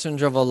the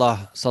Messenger of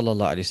Allah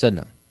sallallahu alaihi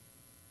wasallam,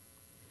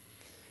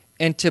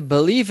 and to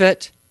believe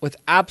it with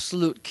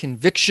absolute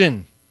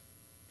conviction,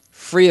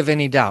 free of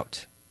any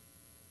doubt.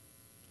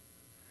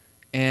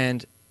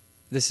 And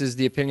this is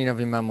the opinion of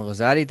Imam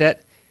al-Ghazali,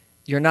 that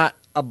you're not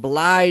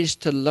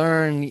obliged to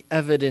learn the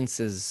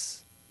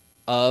evidences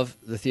of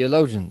the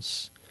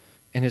theologians.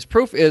 And his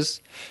proof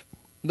is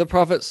the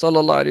Prophet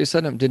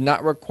ﷺ did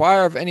not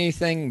require of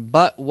anything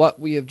but what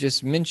we have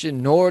just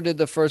mentioned, nor did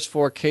the first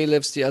four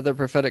caliphs, the other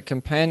prophetic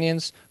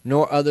companions,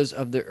 nor others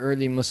of the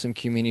early Muslim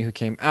community who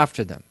came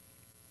after them.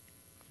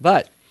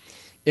 But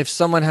if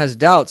someone has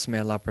doubts, may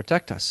Allah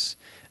protect us,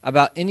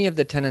 about any of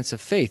the tenets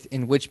of faith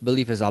in which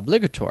belief is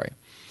obligatory,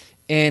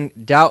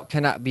 and doubt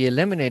cannot be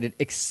eliminated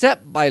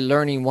except by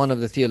learning one of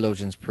the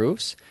theologians'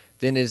 proofs,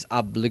 then it is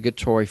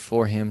obligatory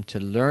for him to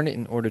learn it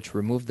in order to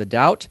remove the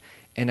doubt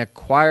and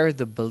acquire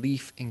the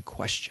belief in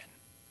question.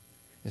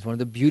 It's one of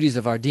the beauties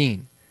of our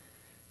deen.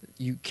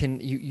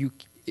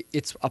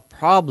 It's a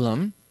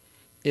problem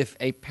if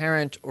a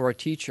parent or a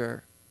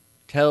teacher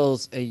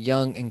tells a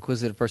young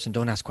inquisitive person,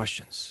 don't ask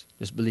questions,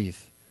 just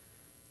believe.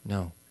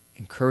 No,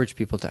 encourage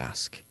people to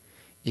ask.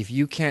 If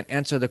you can't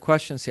answer the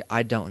question, say,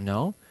 I don't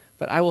know,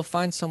 but I will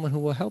find someone who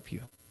will help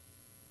you.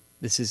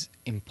 This is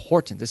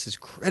important. This is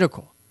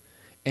critical.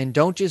 And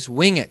don't just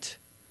wing it,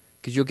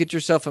 because you'll get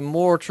yourself in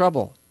more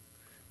trouble,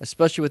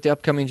 especially with the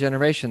upcoming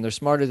generation. They're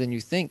smarter than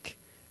you think,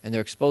 and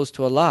they're exposed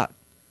to a lot.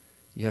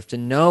 You have to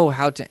know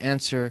how to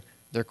answer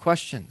their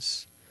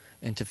questions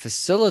and to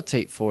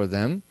facilitate for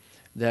them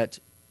that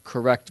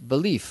correct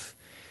belief.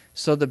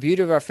 So the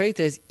beauty of our faith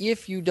is,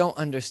 if you don't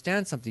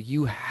understand something,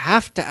 you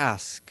have to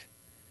ask.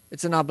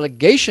 It's an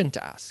obligation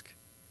to ask.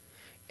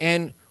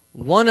 And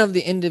one of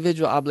the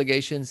individual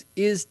obligations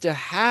is to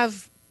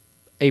have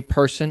a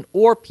person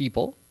or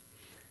people,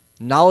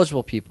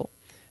 knowledgeable people,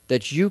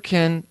 that you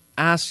can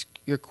ask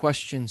your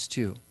questions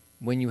to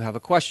when you have a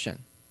question.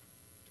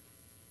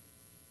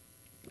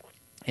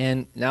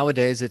 And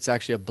nowadays, it's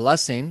actually a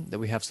blessing that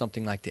we have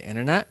something like the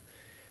internet,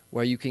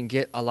 where you can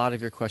get a lot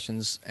of your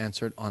questions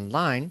answered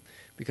online,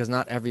 because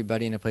not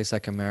everybody in a place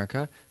like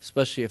America,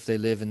 especially if they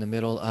live in the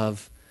middle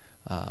of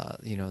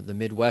the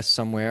Midwest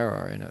somewhere,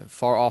 or in a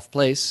far-off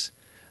place,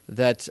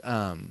 that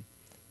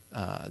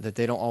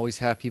they don't always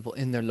have people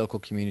in their local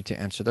community to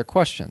answer their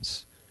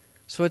questions.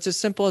 So it's as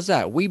simple as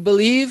that. We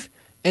believe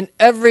in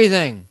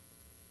everything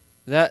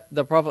that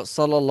the Prophet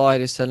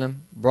ﷺ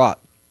brought.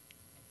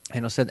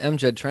 And Ustad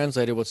Amjad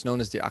translated what's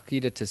known as the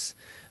Aqidat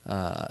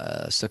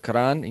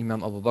Sakran,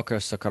 Imam Abu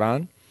Bakr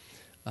Sakran.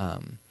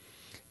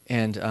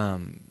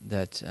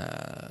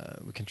 That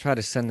we can try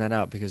to send that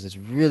out, because it's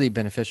really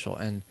beneficial.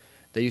 And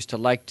they used to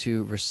like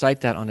to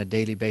recite that on a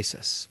daily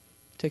basis.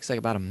 It takes like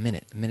about a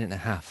minute and a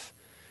half.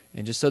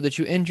 And just so that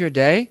you end your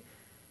day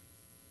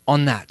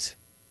on that.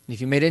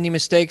 If you made any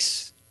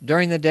mistakes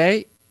during the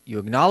day, you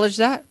acknowledge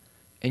that,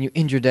 and you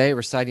end your day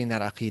reciting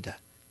that aqidah.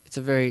 It's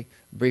a very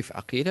brief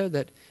aqidah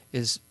that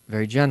is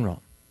very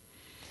general.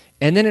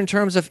 And then in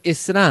terms of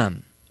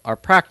Islam, our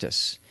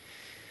practice,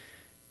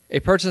 a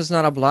person is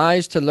not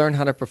obliged to learn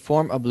how to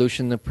perform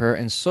ablution, the prayer,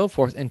 and so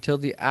forth until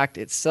the act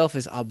itself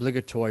is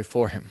obligatory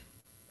for him.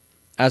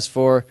 As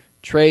for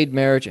trade,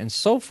 marriage, and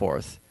so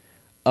forth,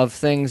 of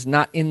things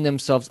not in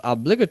themselves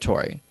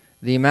obligatory,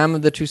 the Imam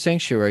of the two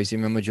sanctuaries,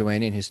 Imam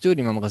Juwayni and his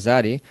student Imam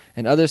Ghazali,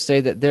 and others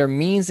say that their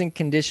means and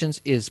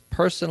conditions is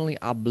personally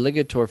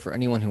obligatory for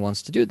anyone who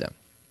wants to do them.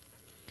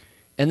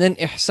 And then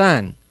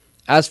ihsan,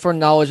 as for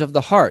knowledge of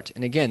the heart,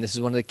 and again, this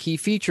is one of the key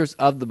features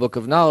of the Book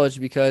of Knowledge,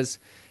 because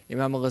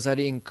Imam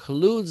al-Ghazali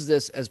includes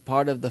this as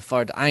part of the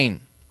Fard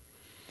Ain,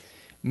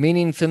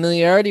 meaning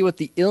familiarity with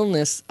the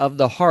illnesses of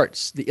the heart,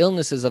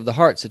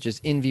 such as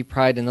envy,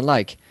 pride, and the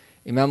like.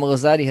 Imam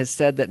al-Ghazali has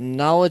said that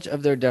knowledge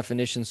of their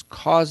definitions,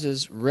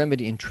 causes,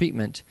 remedy, and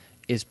treatment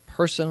is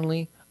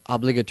personally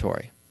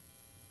obligatory.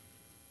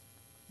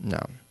 No.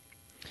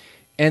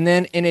 And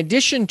then in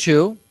addition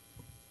to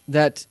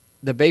that,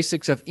 the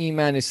basics of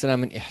Iman,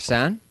 Islam, and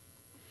Ihsan,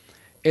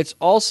 it's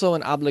also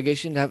an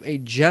obligation to have a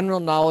general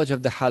knowledge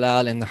of the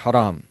halal and the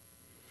haram.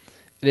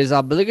 It is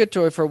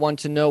obligatory for one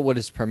to know what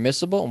is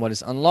permissible and what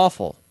is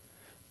unlawful,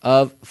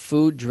 of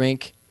food,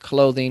 drink,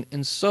 clothing,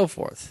 and so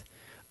forth,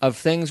 of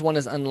things one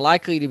is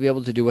unlikely to be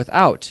able to do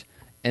without,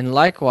 and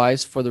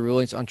likewise for the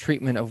rulings on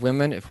treatment of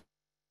women if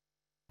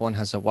one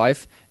has a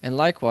wife, and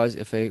likewise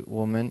if a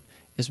woman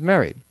is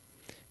married.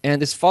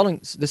 And this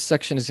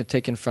section is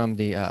taken from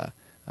this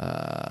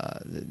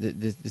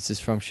is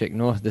from Sheikh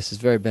Noor. This is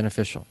very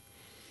beneficial.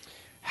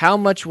 How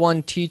much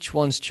one teach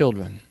one's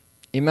children.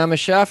 Imam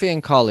Shafi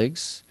and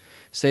colleagues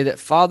say that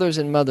fathers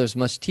and mothers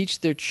must teach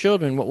their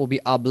children what will be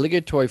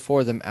obligatory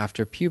for them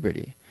after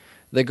puberty.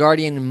 The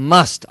guardian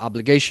must,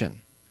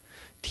 obligation,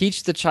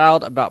 teach the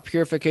child about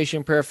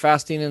purification, prayer,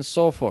 fasting, and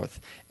so forth,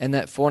 and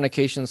that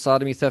fornication,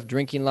 sodomy, theft,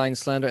 drinking, lying,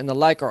 slander, and the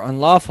like are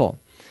unlawful,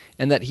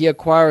 and that he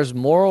acquires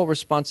moral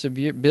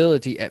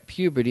responsibility at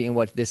puberty and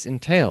what this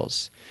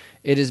entails.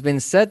 It has been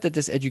said that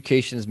this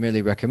education is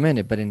merely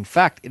recommended, but in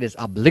fact it is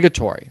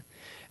obligatory,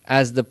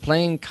 as the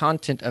plain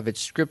content of its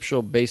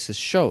scriptural basis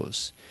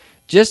shows,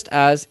 just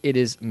as it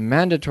is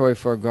mandatory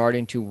for a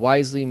guardian to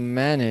wisely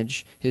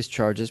manage his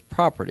charge's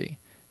property.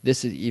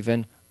 This is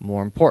even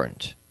more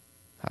important.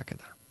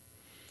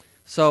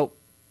 So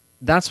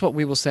that's what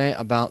we will say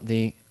about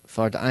the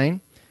Fard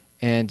Ain,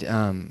 and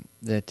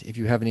that if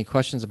you have any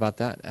questions about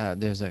that,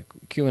 there's a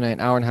Q&A, an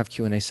hour and a half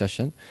Q&A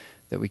session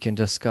that we can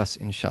discuss,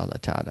 inshallah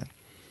ta'ala.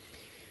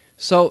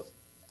 So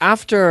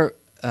after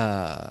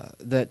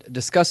that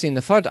discussing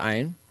the Fard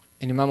Ain,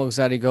 and Imam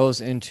al-Ghazali goes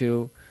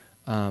into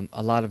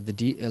a lot of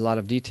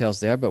details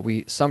there, but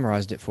we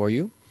summarized it for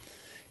you.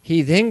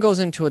 He then goes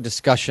into a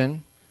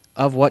discussion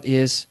of what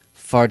is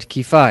Fard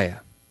Kifaya,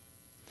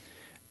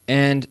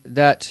 and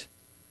that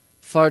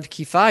Fard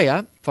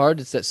Kifaya, Fard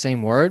is that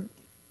same word,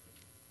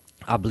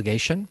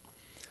 obligation,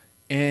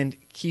 and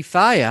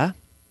Kifaya,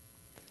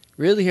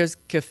 really here's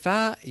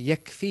Kifa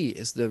Yakfi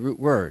is the root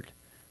word,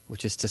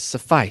 which is to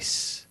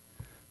suffice.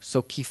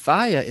 So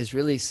Kifaya is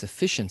really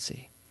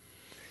sufficiency.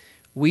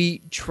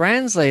 We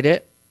translate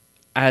it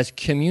as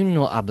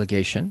communal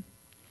obligation,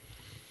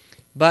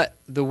 but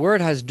the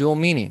word has dual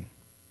meaning.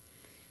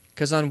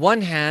 Because on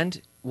one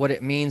hand, what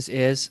it means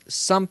is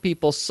some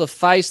people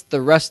suffice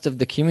the rest of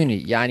the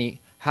community. Yani,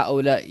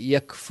 هؤلاء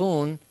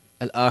يكفون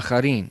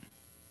الآخرين.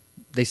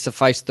 They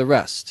suffice the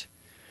rest.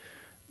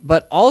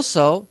 But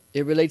also,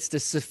 it relates to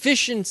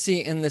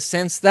sufficiency in the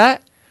sense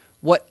that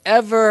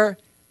whatever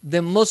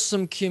the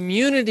Muslim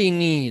community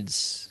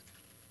needs,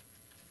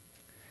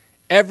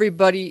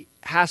 everybody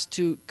has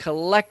to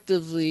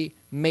collectively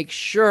make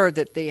sure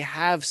that they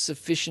have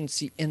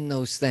sufficiency in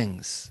those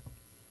things.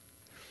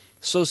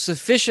 So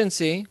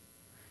sufficiency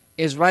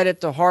is right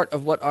at the heart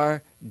of what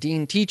our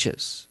deen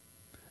teaches,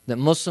 that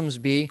Muslims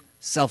be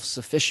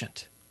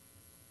self-sufficient.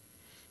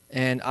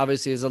 And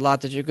obviously there's a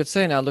lot that you could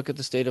say now. Look at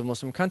the state of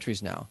Muslim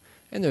countries now,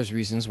 and there's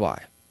reasons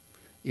why.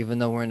 Even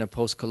though we're in a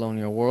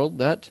post-colonial world,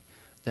 that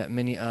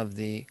many of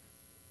the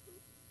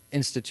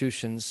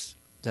institutions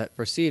that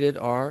preceded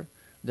are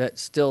that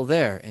still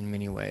there in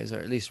many ways, or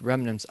at least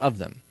remnants of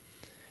them,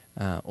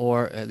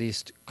 or at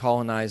least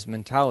colonized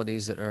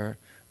mentalities that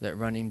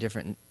run in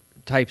different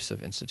types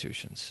of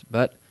institutions.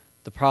 But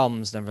the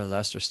problems,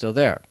 nevertheless, are still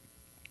there.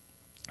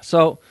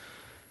 So,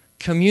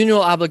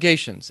 communal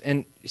obligations,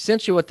 and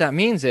essentially what that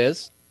means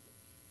is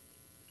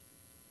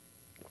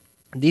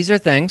these are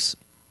things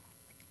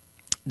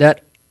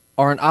that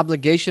are an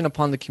obligation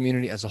upon the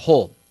community as a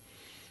whole.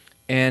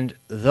 And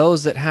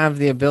those that have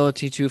the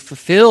ability to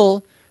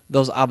fulfill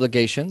those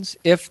obligations,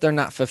 if they're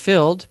not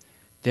fulfilled,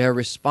 they're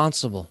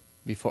responsible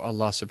before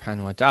Allah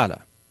subhanahu wa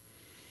ta'ala.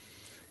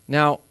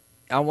 Now,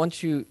 I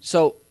want you,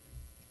 so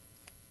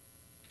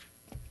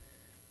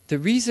the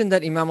reason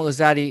that Imam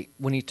al-Ghazali,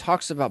 when he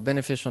talks about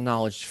beneficial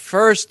knowledge,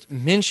 first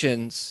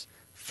mentions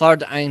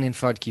Fard Ain and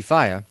Fard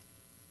Kifaya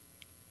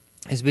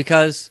is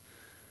because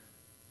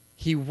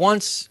he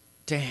wants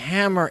to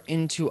hammer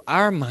into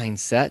our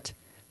mindset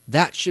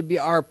that should be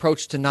our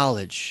approach to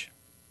knowledge.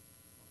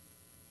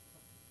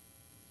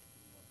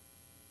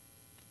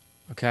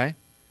 Okay?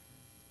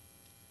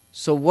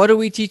 So what are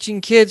we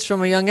teaching kids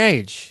from a young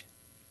age?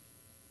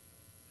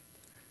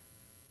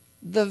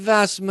 The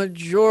vast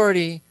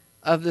majority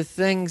of the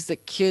things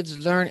that kids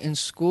learn in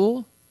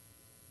school,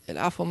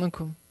 al-afwa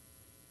minkum,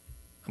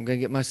 I'm going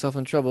to get myself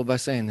in trouble by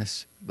saying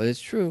this, but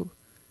it's true,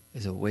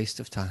 is a waste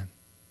of time.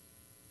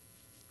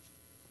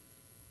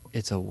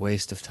 It's a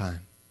waste of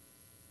time.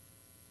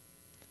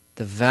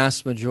 The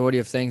vast majority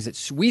of things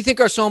that we think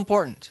are so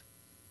important.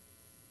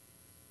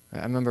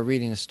 I remember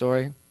reading a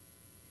story.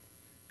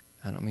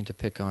 I don't mean to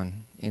pick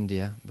on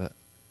India, but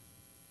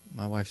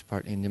my wife's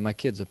part Indian. My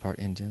kids are part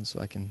Indian, so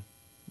I can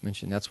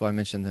mention. That's why I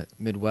mentioned the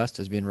Midwest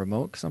as being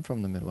remote, because I'm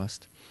from the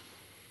Midwest.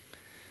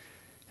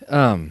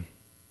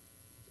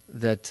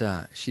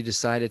 She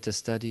decided to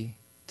study,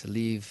 to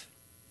leave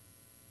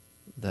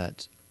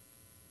that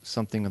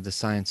something of the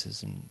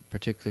sciences, and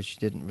particularly she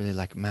didn't really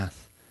like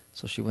math,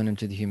 so she went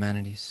into the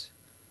humanities.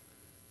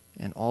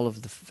 And all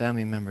of the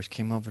family members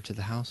came over to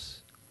the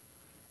house,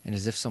 and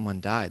as if someone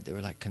died, they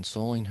were like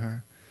consoling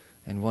her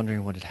and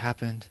wondering what had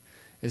happened.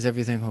 Is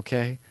everything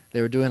okay?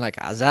 They were doing like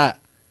azat,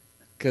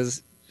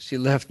 because she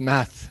left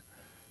math,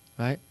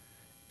 right?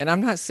 And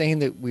I'm not saying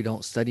that we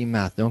don't study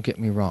math, don't get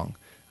me wrong.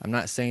 I'm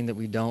not saying that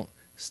we don't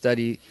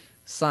study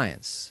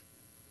science.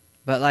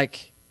 But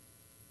like,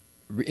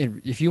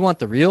 if you want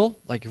the real,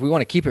 like if we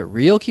want to keep it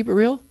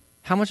real,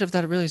 how much of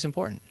that really is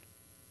important?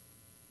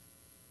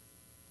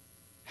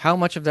 How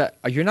much of that,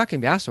 you're not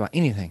going to be asked about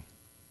anything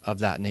of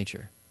that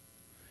nature.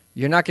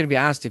 You're not going to be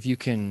asked if you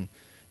can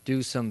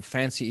do some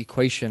fancy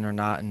equation or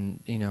not, and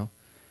you know.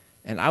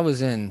 And I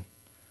was in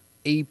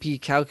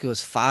AP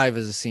Calculus 5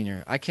 as a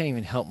senior. I can't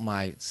even help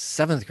my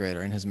 7th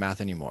grader in his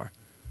math anymore,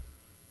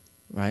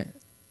 right?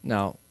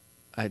 Now,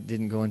 I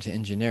didn't go into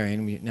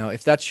engineering. Now,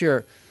 if that's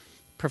your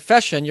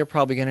profession, you're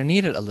probably going to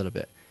need it a little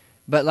bit.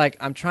 But like,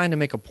 I'm trying to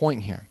make a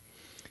point here.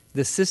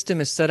 The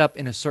system is set up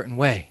in a certain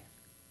way.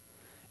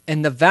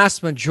 And the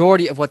vast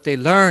majority of what they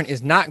learn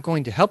is not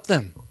going to help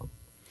them.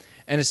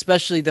 And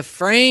especially the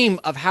frame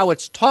of how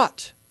it's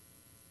taught.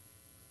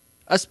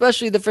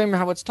 Especially the frame of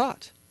how it's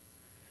taught.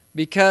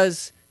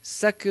 Because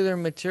secular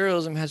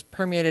materialism has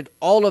permeated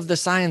all of the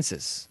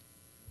sciences.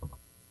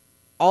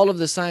 All of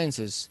the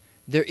sciences.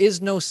 There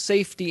is no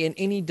safety in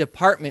any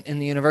department in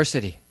the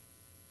university.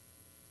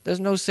 There's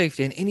no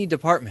safety in any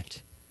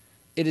department.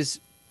 It is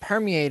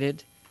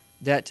permeated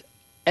that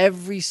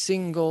every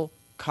single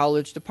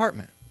college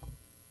department.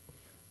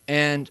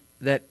 And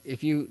that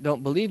if you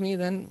don't believe me,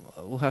 then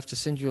we'll have to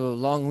send you a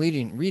long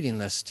reading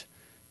list.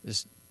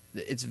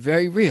 It's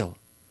very real.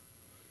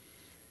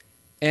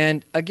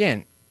 And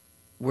again,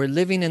 we're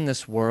living in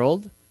this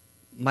world.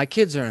 My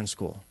kids are in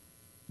school.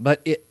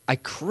 But I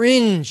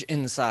cringe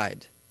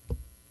inside.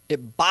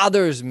 It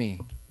bothers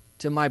me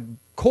to my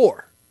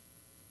core.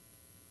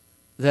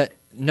 That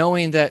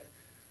knowing that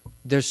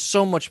there's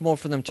so much more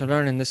for them to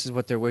learn and this is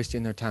what they're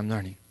wasting their time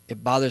learning.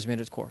 It bothers me at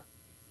its core.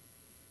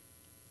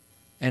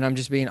 And I'm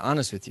just being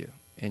honest with you.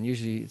 And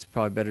usually it's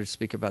probably better to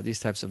speak about these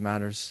types of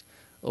matters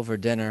over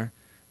dinner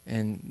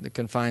in the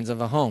confines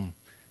of a home.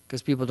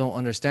 Because people don't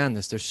understand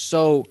this. They're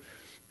so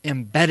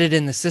embedded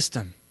in the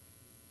system.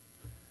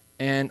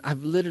 And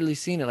I've literally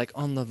seen it like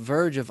on the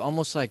verge of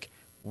almost like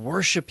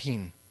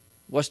worshiping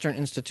Western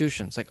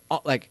institutions.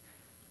 Like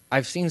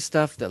I've seen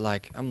stuff that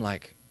like, I'm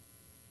like,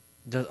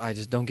 I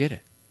just don't get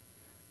it.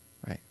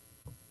 Right?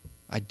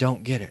 I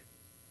don't get it.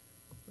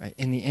 Right?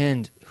 In the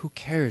end, who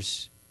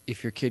cares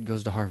if your kid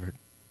goes to Harvard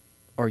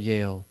or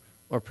Yale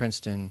or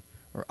Princeton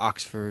or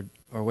Oxford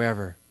or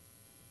wherever?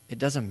 It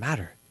doesn't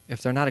matter.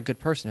 If they're not a good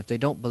person, if they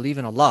don't believe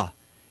in Allah,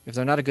 if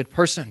they're not a good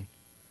person,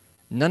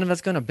 none of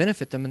that's going to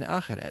benefit them in the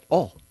akhirah at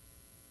all.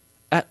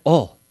 At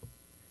all.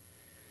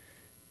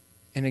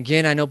 And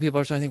again, I know people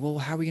are starting to think, well,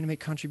 how are we going to make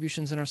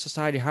contributions in our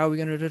society? How are we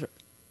going to do it?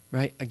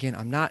 Right? Again,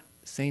 I'm not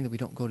saying that we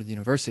don't go to the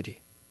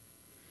university.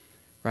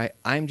 Right?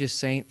 I'm just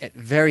saying at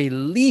very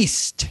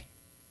least,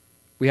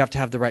 we have to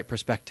have the right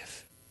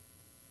perspective.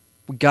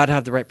 We got to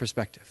have the right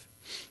perspective.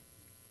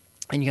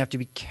 And you have to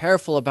be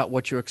careful about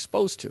what you're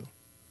exposed to.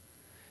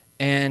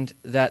 And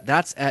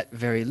that's at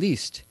very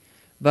least.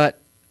 But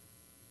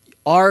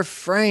our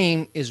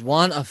frame is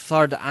one of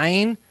fard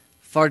ayn,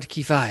 fard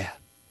kifaya.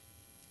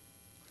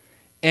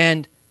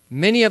 And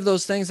many of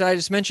those things that I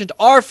just mentioned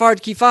are fard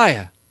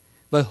kifaya.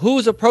 But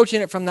who's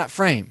approaching it from that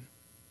frame?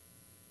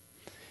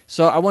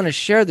 So I want to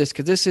share this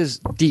because this is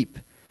deep.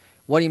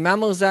 What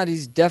Imam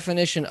al-Ghazali's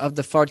definition of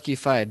the fard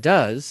kifaya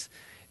does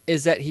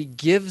is that he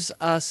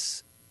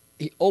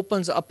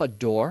opens up a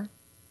door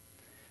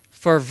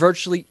for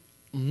virtually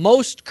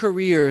most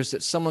careers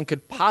that someone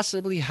could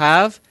possibly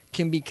have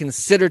can be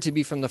considered to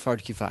be from the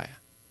fard kifaya.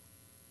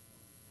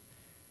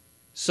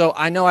 So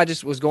I know I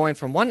just was going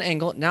from one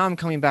angle, now I'm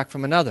coming back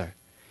from another.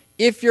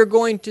 If you're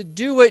going to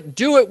do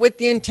it with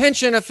the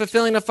intention of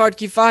fulfilling a fard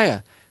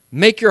kifaya.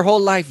 Make your whole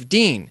life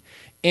deen.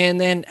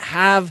 And then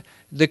have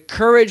the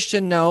courage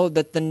to know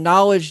that the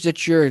knowledge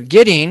that you're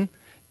getting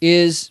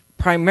is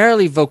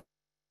primarily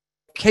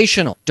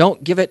vocational.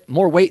 Don't give it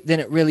more weight than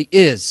it really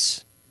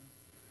is.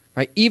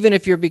 Right? Even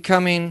if you're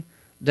becoming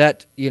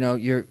that,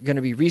 you're going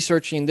to be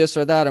researching this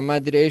or that, or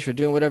madrish, or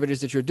doing whatever it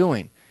is that you're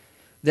doing,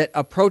 that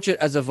approach it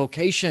as a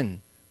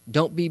vocation.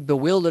 Don't be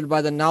bewildered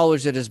by the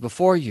knowledge that is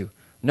before you.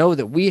 Know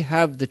that we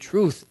have the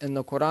truth in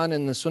the Quran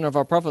and the Sunnah of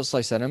our Prophet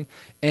ﷺ,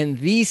 and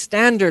the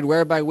standard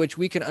whereby which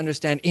we can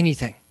understand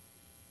anything.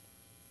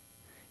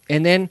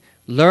 And then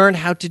learn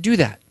how to do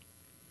that.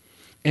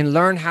 And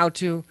learn how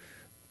to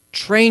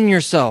train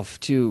yourself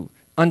to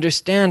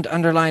understand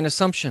underlying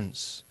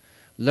assumptions.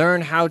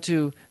 Learn how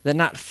to then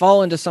not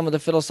fall into some of the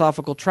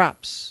philosophical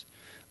traps.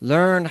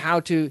 Learn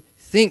how to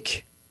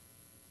think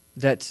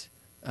that,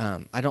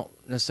 I don't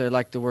necessarily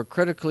like the word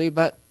critically,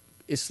 but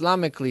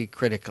Islamically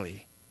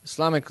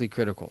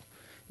critical,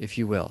 if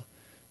you will.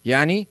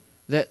 Yani,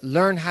 that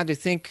learn how to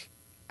think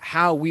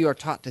how we are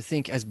taught to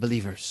think as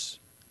believers.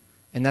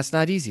 And that's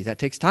not easy. That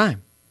takes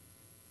time.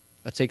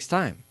 That takes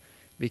time.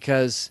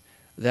 Because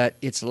that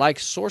it's like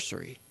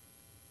sorcery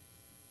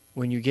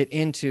when you get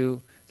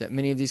into that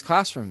many of these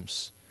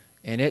classrooms,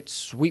 and it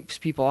sweeps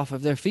people off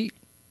of their feet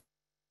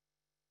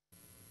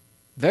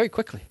very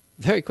quickly,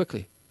 very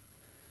quickly.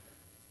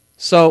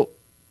 So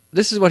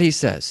this is what he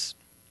says.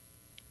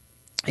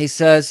 He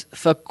says,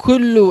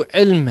 فَكُلُّ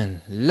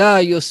عِلْمٍ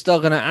لَا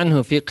يُسْتَغْنَ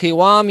عَنْهُ فِي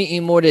قِوَامِ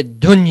إِمُورِ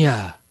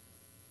الدُّنْيَا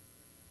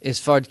is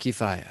fard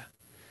kifaya.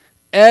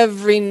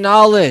 Every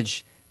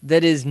knowledge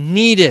that is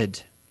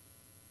needed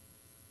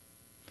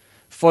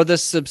for the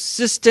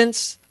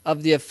subsistence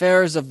of the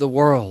affairs of the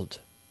world,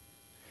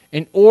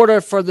 in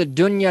order for the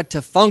dunya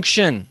to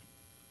function,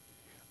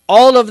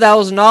 all of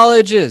those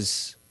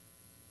knowledges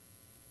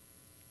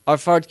are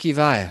fard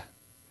kifaya.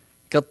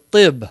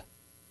 كالطب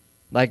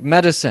like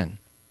medicine.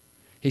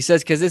 He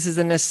says, because this is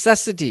a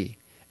necessity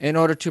in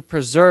order to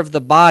preserve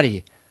the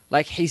body,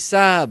 like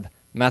hisab,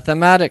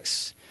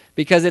 mathematics,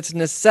 because it's a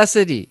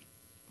necessity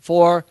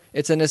for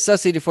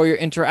your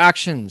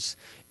interactions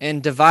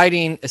and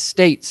dividing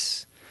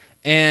estates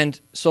and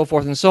so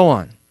forth and so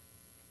on.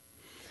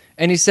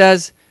 And he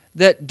says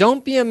that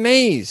don't be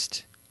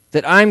amazed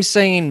that I'm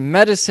saying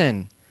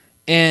medicine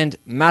and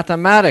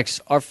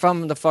mathematics are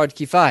from the Fard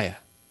Kifaya.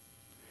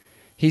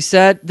 He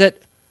said that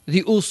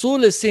the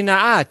usul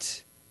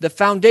al-sina'at, the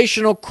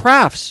foundational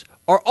crafts,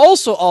 are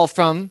also all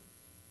from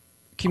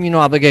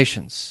communal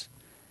obligations.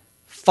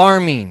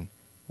 Farming,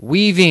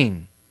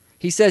 weaving.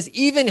 He says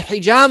even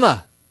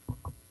hijama,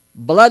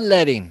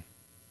 bloodletting.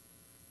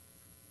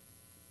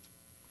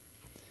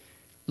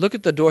 Look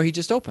at the door he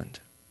just opened.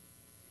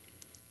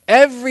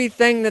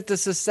 Everything that the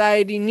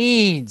society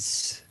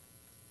needs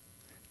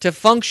to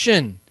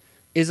function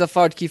is a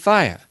fard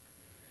kifaya.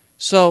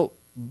 So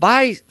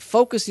by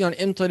focusing on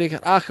imtariq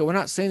al-akhir, we're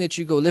not saying that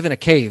you go live in a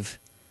cave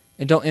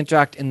and don't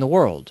interact in the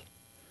world.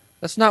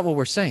 That's not what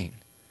we're saying.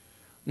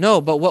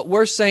 No, but what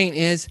we're saying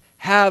is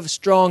have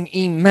strong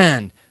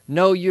iman,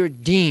 know your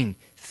deen,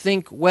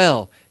 think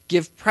well,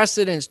 give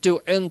precedence to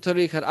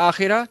imtariq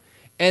al-akhirah,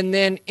 and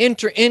then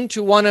enter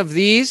into one of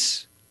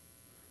these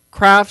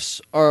crafts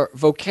or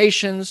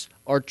vocations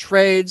or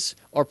trades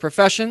or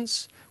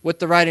professions with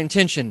the right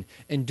intention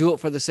and do it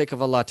for the sake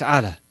of Allah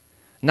Ta'ala,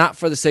 not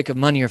for the sake of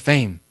money or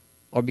fame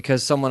or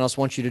because someone else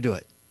wants you to do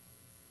it.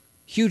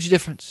 Huge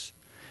difference.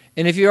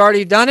 And if you've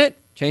already done it,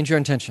 change your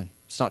intention.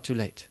 It's not too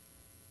late.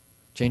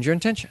 Change your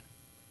intention.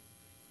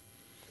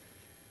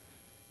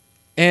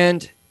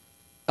 And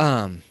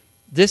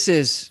this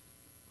is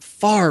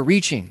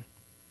far-reaching,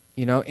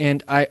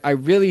 and I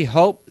really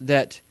hope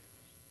that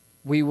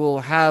we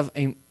will have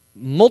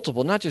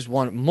multiple, not just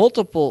one,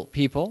 multiple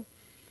people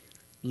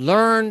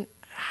learn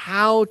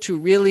how to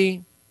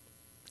really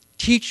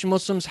teach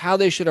Muslims how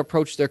they should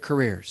approach their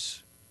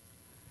careers.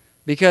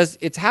 Because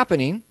it's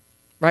happening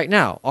right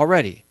now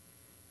already.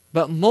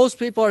 But most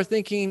people are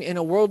thinking in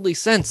a worldly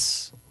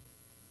sense.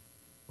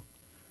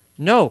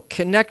 No,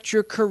 connect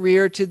your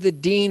career to the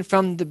deen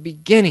from the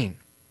beginning.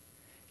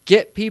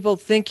 Get people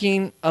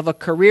thinking of a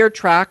career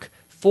track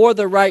for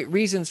the right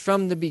reasons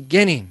from the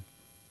beginning.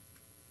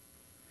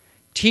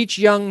 Teach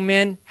young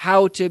men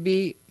how to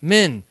be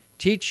men.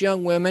 Teach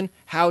young women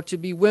how to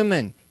be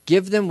women.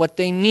 Give them what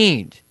they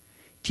need.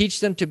 Teach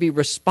them to be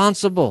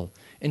responsible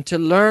and to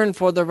learn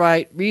for the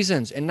right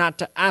reasons and not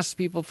to ask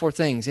people for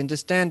things and to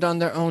stand on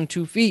their own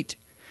 2 feet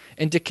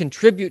and to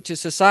contribute to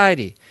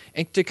society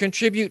and to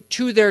contribute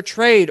to their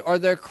trade or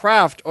their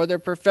craft or their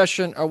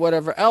profession or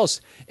whatever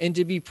else and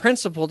to be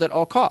principled at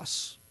all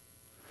costs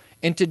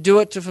and to do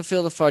it to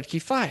fulfill the Fard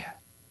Kifaya.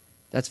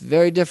 That's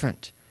very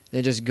different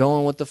than just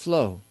going with the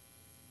flow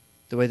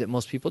the way that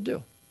most people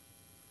do.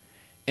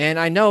 And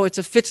I know it's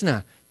a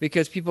fitna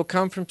because people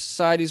come from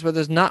societies where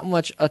there's not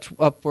much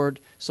upward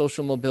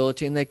social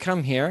mobility and they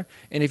come here,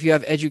 and if you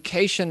have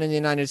education in the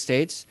United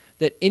States,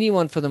 that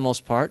anyone for the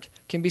most part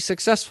can be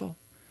successful.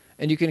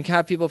 And you can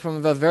have people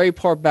from a very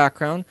poor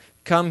background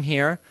come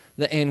here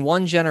that in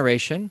one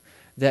generation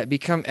that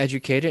become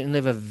educated and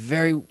live a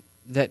very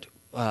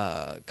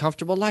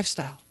comfortable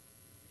lifestyle.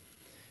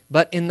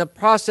 But in the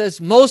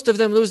process, most of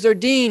them lose their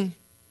deen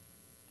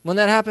when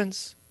that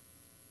happens.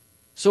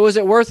 So is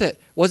it worth it?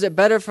 Was it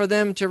better for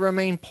them to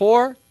remain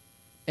poor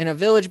in a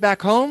village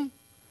back home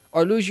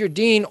or lose your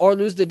deen or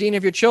lose the deen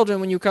of your children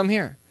when you come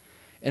here?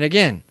 And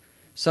again,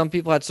 some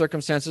people had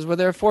circumstances where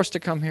they were forced to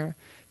come here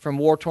from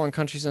war-torn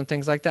countries and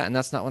things like that, and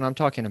that's not what I'm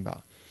talking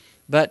about.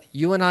 But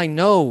you and I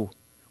know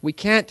we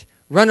can't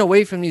run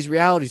away from these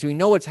realities. We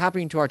know what's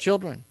happening to our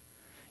children.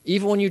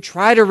 Even when you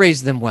try to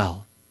raise them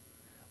well,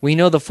 we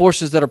know the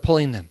forces that are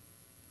pulling them,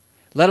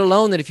 let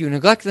alone that if you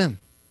neglect them.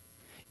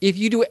 If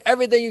you do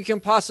everything you can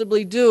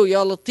possibly do,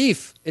 Ya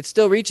Latif, it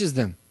still reaches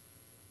them.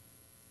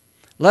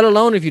 Let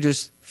alone if you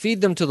just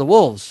feed them to the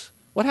wolves.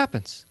 What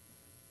happens?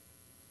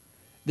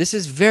 This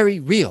is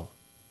very real.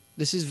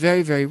 This is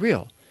very, very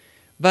real.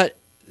 But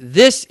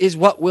this is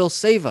what will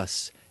save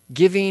us,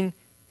 giving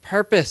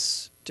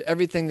purpose to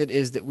everything that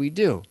is that we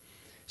do.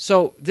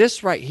 So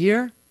this right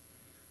here,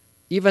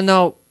 even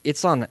though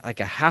it's on like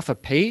a half a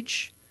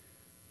page,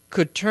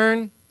 could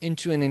turn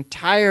into an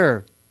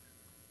entire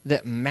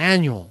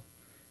manual.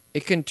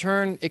 It could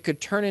turn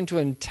into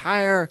an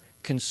entire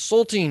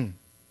consulting,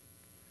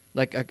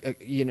 like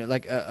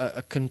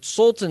a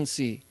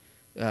consultancy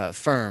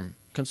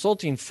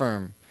consulting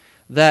firm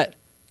that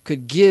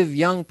could give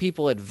young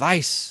people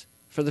advice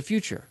for the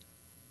future.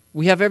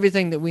 We have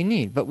everything that we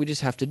need, but we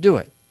just have to do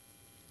it.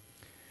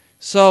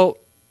 So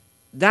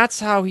that's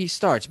how he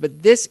starts.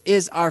 But this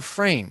is our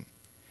frame.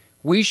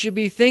 We should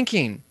be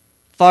thinking,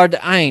 Fard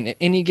Ain, at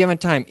any given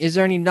time. Is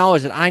there any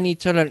knowledge that I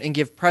need to learn and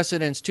give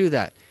precedence to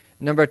that?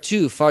 Number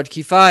 2, Fard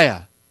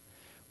Kifaya.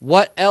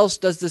 What else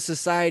does the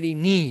society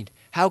need?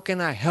 How can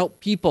I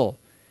help people?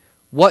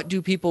 What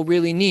do people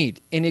really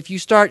need? And if you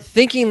start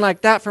thinking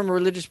like that from a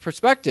religious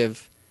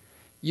perspective,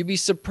 you'd be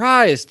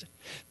surprised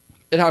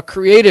at how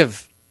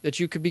creative that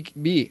you could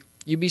be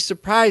you'd be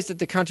surprised at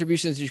the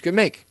contributions you could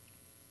make.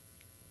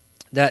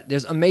 That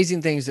there's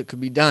amazing things that could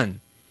be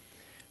done,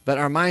 but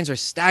our minds are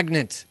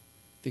stagnant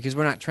because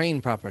we're not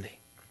trained properly.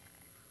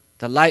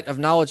 The light of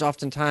knowledge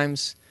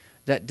oftentimes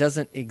that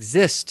doesn't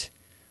exist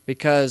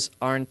because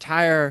our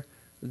entire,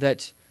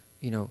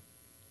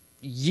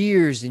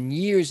 years and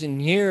years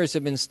and years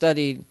have been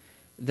studied,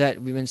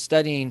 that we've been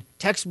studying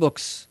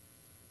textbooks,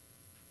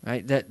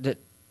 right? That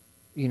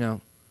we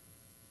don't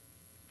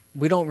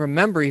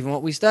remember even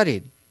what we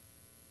studied.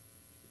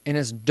 And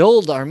it's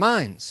dulled our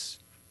minds.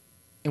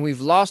 And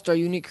we've lost our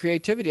unique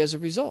creativity as a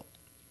result.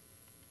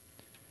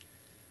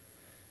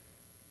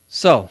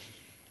 So,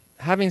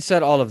 having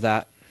said all of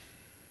that,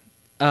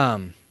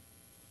 and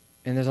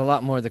there's a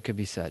lot more that could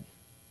be said.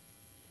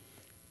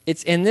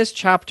 It's in this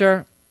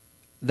chapter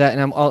that,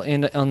 and I'm all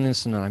in on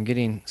this note, I'm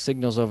getting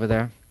signals over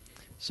there,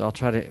 so I'll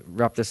try to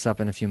wrap this up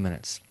in a few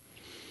minutes.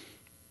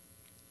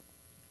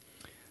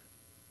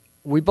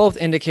 We both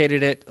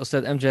indicated it,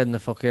 Ustad Amjad and the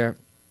Faqir,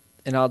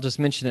 and I'll just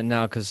mention it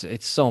now because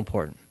it's so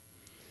important.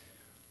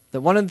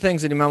 That one of the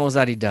things that Imam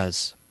Ghazali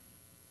does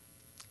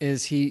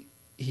is he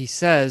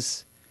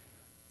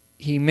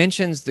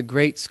mentions the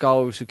great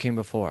scholars who came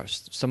before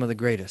us, some of the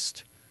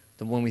greatest.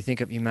 The one we think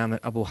of, Imam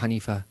Abu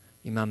Hanifa,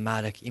 Imam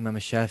Malik, Imam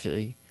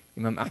Shafi'i,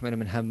 Imam Ahmad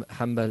ibn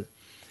Hanbal,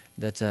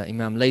 that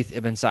Imam Layth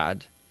ibn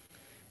Sa'ad.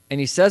 And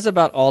he says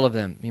about all of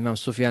them, Imam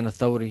Sufyan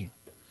al-Thawri,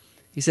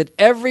 he said,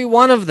 every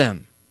one of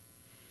them,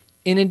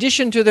 in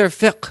addition to their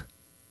fiqh,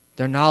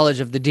 their knowledge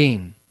of the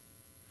deen,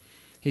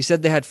 he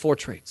said they had 4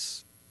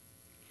 traits.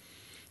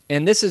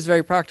 And this is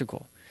very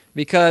practical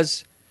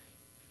because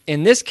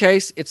in this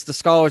case, it's the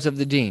scholars of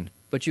the deen.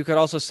 But you could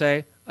also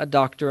say a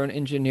doctor, an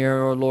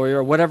engineer, or a lawyer,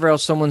 or whatever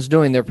else someone's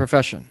doing their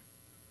profession.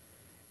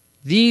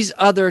 These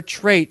other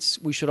traits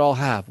we should all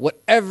have,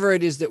 whatever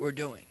it is that we're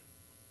doing.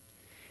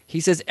 He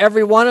says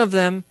every one of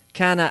them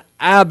kana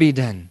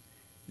abidan,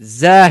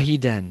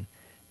 zahidan,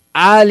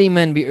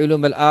 aliman bi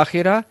ulum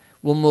al-akhirah,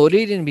 wa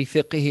muridin bi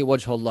fiqhi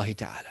wajh Allah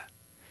ta'ala.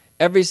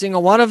 Every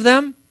single one of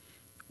them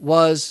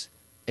was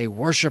a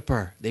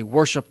worshipper. They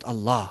worshipped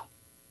Allah.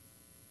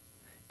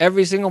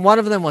 Every single one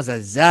of them was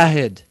a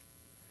zahid,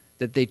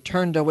 that they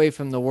turned away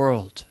from the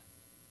world.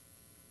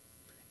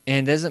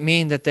 And it doesn't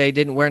mean that they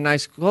didn't wear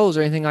nice clothes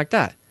or anything like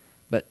that,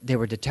 but they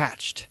were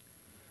detached.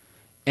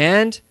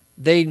 And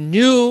they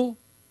knew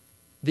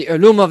the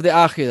ulum of the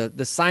akhirah,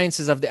 the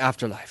sciences of the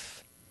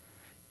afterlife.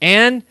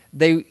 And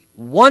they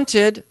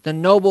wanted the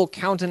noble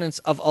countenance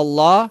of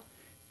Allah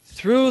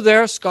through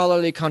their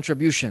scholarly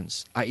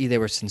contributions, i.e. they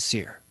were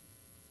sincere.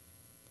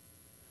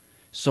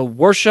 So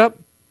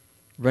worship,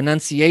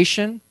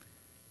 renunciation,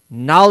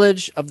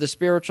 knowledge of the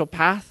spiritual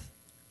path,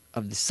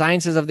 of the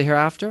sciences of the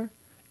hereafter,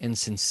 and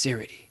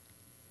sincerity.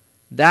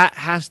 That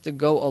has to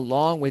go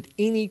along with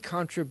any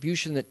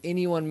contribution that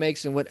anyone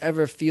makes in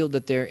whatever field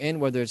that they're in,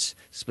 whether it's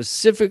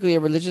specifically a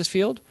religious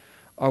field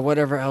or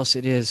whatever else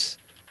it is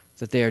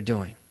that they are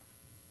doing.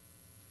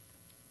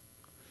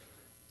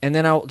 And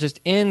then I'll just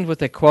end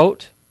with a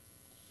quote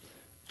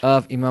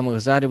of Imam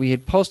Ghazali. We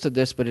had posted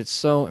this, but it's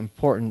so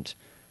important,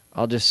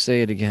 I'll just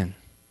say it again.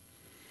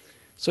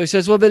 So he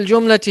says,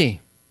 وَبِالْجُمْلَةِ,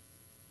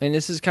 and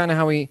this is kind of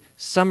how he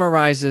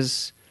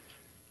summarizes,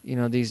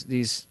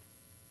 these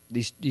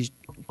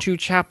 2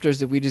 chapters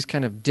that we just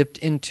kind of dipped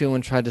into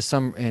and tried to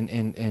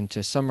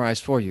to summarize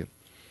for you.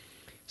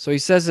 So he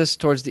says this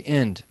towards the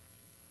end.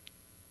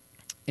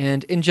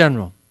 And in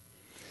general,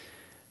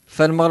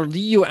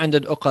 فَالْمَرْضِيُّ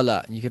عَنْدَ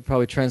الْأُقَلَاءِ, you could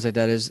probably translate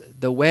that as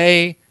the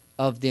way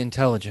of the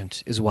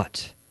intelligent is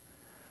what?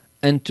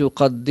 أَن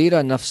تُقَدِّرَ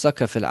نَفْسَكَ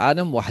فِي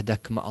الْعَالَمِ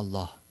وَحْدَكَ مَعَ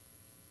اللَّهِ,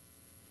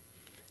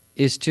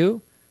 is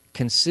to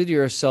consider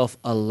yourself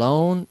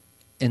alone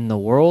in the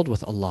world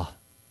with Allah.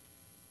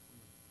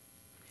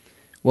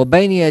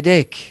 وَبَيْنِ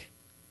يَدَيْكَ,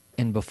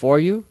 and before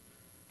you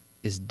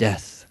is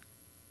death,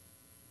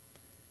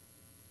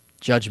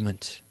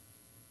 judgment,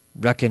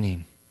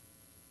 reckoning,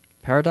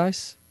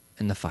 paradise,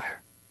 and the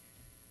fire.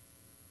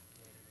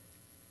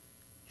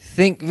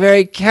 Think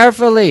very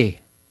carefully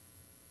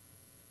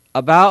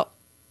about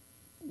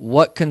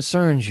what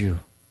concerns you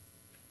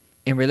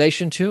in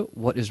relation to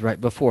what is right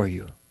before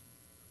you.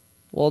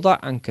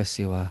 وَضَعْ عَنْكَ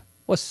سِوَى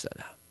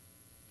وَالسَّلَامِ,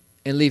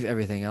 and leave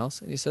everything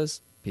else. And he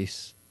says,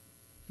 peace.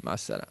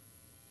 Ma'as-salam.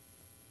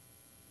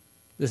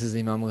 This is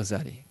Imam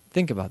Ghazali.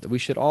 Think about that. We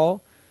should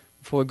all,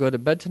 before we go to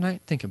bed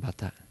tonight, think about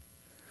that.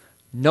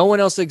 No one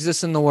else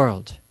exists in the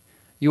world.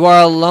 You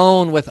are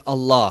alone with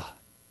Allah.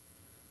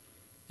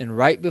 And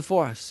right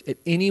before us, at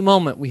any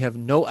moment, we have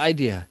no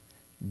idea.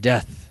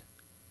 Death,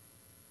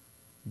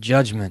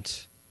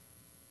 judgment,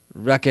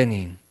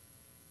 reckoning,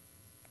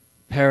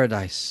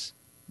 paradise,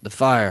 the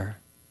fire.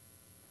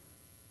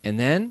 And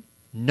then,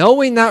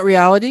 knowing that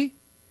reality,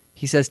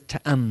 he says,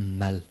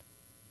 ta'ammal.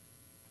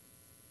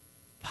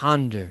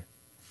 Ponder,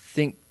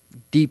 think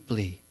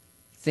deeply,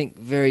 think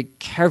very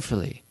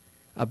carefully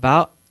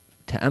about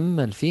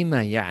ta'ammal fima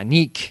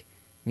ya'nik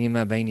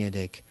mimma bayna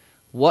yadik.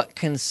 What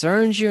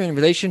concerns you in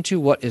relation to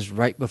what is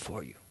right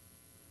before you?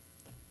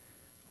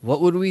 What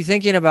would we be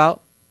thinking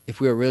about if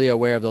we were really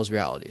aware of those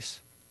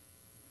realities?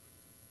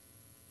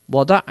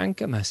 وَضَعْ عَنْكَ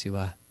مَا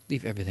سِوَاهُ.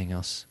 Leave everything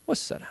else.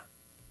 وَالسَّلَامُ.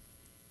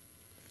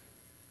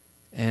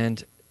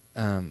 And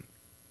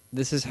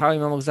this is how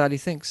Imam al-Ghazali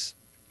thinks.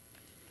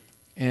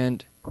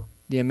 And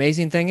the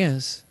amazing thing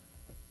is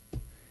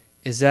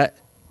that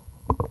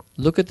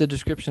look at the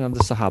description of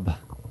the Sahaba.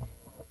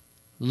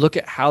 Look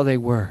at how they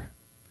were.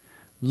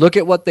 Look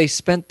at what they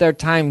spent their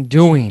time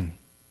doing.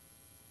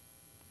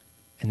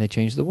 And they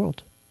changed the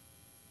world.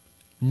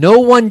 No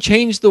one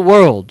changed the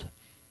world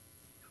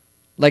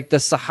like the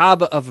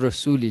Sahaba of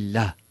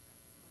Rasulullah.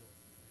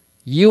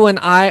 You and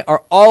I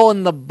are all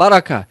in the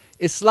barakah.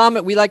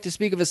 Islamic, we like to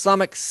speak of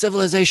Islamic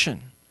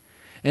civilization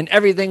and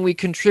everything we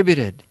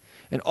contributed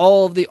and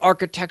all of the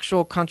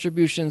architectural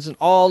contributions and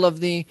all of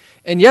the,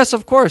 and yes,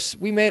 of course,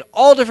 we made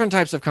all different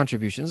types of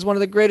contributions. It's one of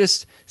the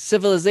greatest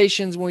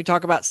civilizations when we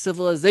talk about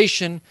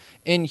civilization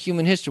in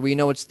human history. We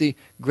know it's the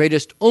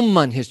greatest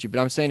ummah in history, but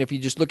I'm saying if you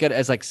just look at it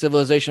as like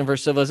civilization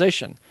versus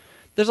civilization,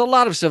 there's a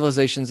lot of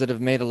civilizations that have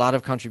made a lot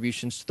of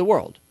contributions to the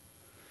world,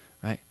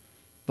 right?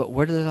 But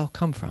where did it all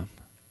come from?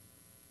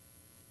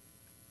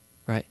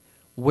 Right?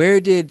 Where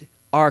did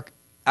our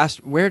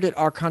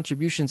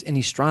contributions in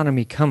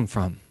astronomy come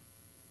from?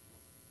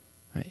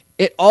 Right?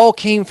 It all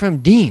came from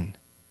Deen.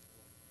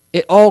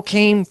 It all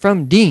came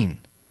from Deen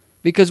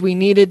because we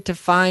needed to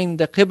find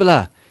the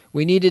Qibla.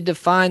 We needed to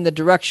find the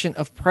direction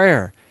of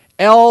prayer.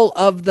 All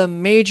of the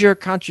major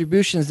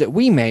contributions that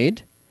we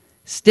made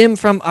stem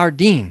from our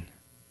Deen.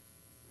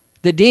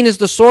 The Deen is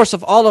the source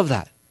of all of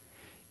that.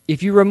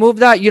 If you remove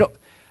that,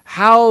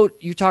 how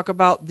you talk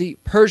about the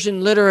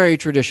Persian literary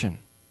tradition.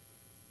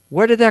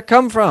 Where did that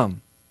come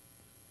from?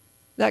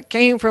 That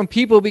came from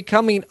people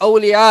becoming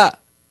awliya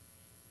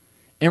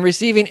and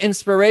receiving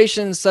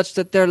inspiration such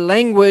that their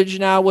language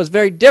now was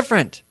very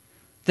different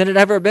than it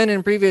had ever been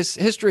in previous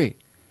history.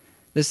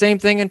 The same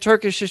thing in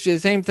Turkish history, the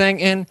same thing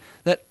in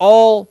that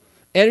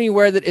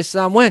anywhere that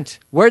Islam went.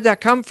 Where did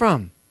that come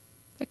from?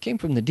 That came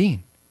from the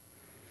Deen.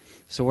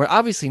 So we're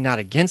obviously not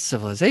against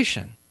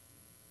civilization.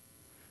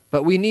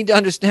 But we need to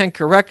understand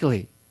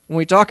correctly when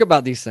we talk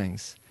about these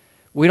things.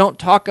 We don't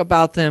talk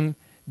about them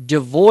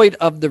devoid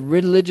of the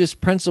religious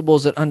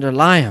principles that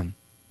underlie them.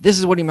 This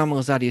is what Imam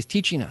al-Ghazali is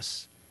teaching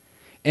us.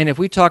 And if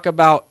we talk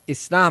about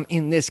Islam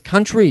in this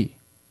country,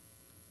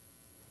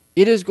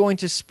 it is going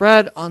to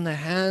spread on the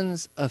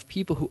hands of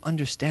people who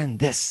understand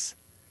this.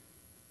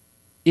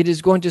 It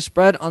is going to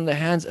spread on the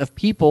hands of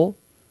people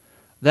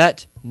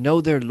that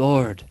know their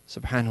Lord,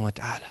 subhanahu wa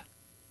ta'ala.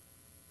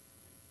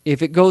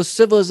 If it goes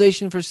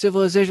civilization for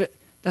civilization,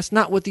 that's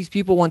not what these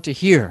people want to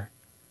hear.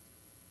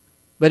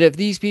 But if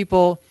these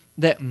people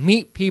that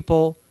meet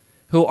people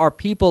who are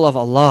people of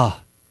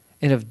Allah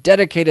and have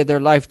dedicated their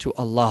life to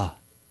Allah,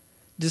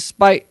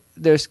 despite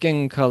their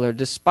skin color,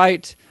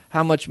 despite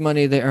how much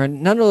money they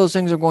earn, none of those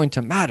things are going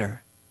to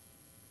matter.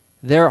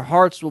 Their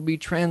hearts will be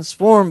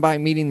transformed by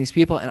meeting these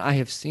people, and I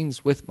have seen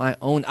this with my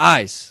own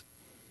eyes,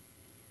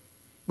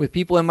 with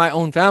people in my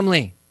own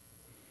family.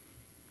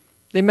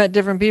 They met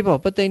different people,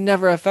 but they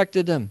never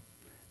affected them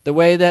the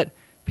way that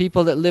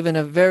people that live in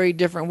a very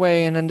different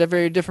way and in a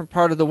very different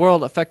part of the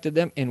world affected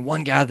them in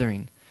one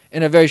gathering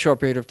in a very short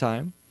period of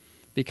time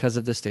because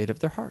of the state of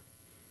their heart.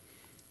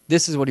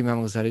 This is what Imam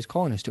al-Ghazali is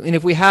calling us to. And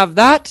if we have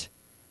that,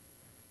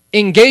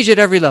 engage at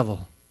every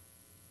level.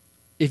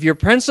 If you're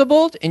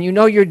principled and you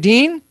know your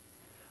deen,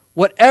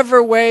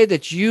 whatever way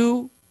that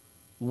you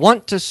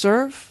want to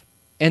serve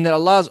and that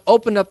Allah has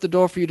opened up the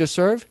door for you to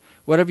serve,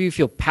 whatever you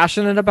feel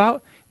passionate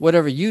about,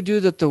 whatever you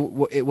do,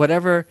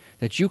 whatever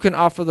that you can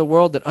offer the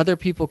world that other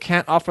people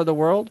can't offer the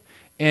world,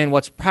 and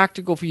what's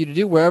practical for you to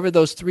do, wherever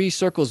those three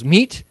circles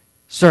meet,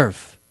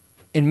 serve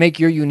and make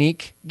your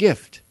unique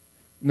gift.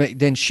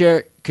 Then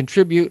share,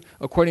 contribute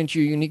according to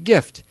your unique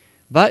gift,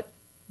 but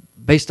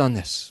based on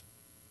this.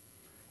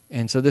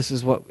 And so this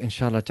is what,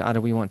 inshallah ta'ala,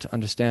 we want to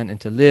understand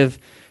and to live.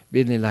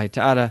 Bidnillahi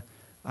ta'ala.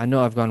 I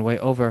know I've gone way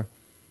over.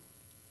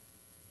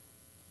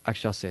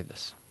 Actually, I'll say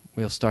this.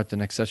 We'll start the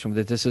next session with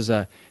it. This is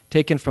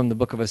taken from the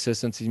Book of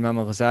Assistance, Imam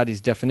al-Ghazali's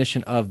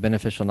definition of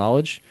beneficial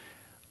knowledge.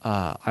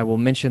 I will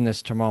mention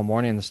this tomorrow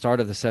morning in the start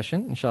of the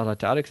session, inshallah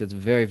ta'ala, because it's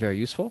very, very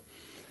useful.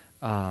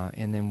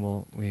 And then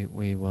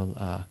we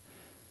will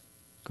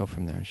go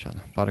from there,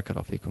 inshallah.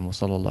 Barakallahu feekum wa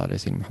sallallahu alayhi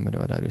wa sallam Muhammad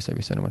wa alihi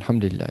wa sallam.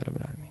 Alhamdulillahi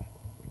rabbil alameen.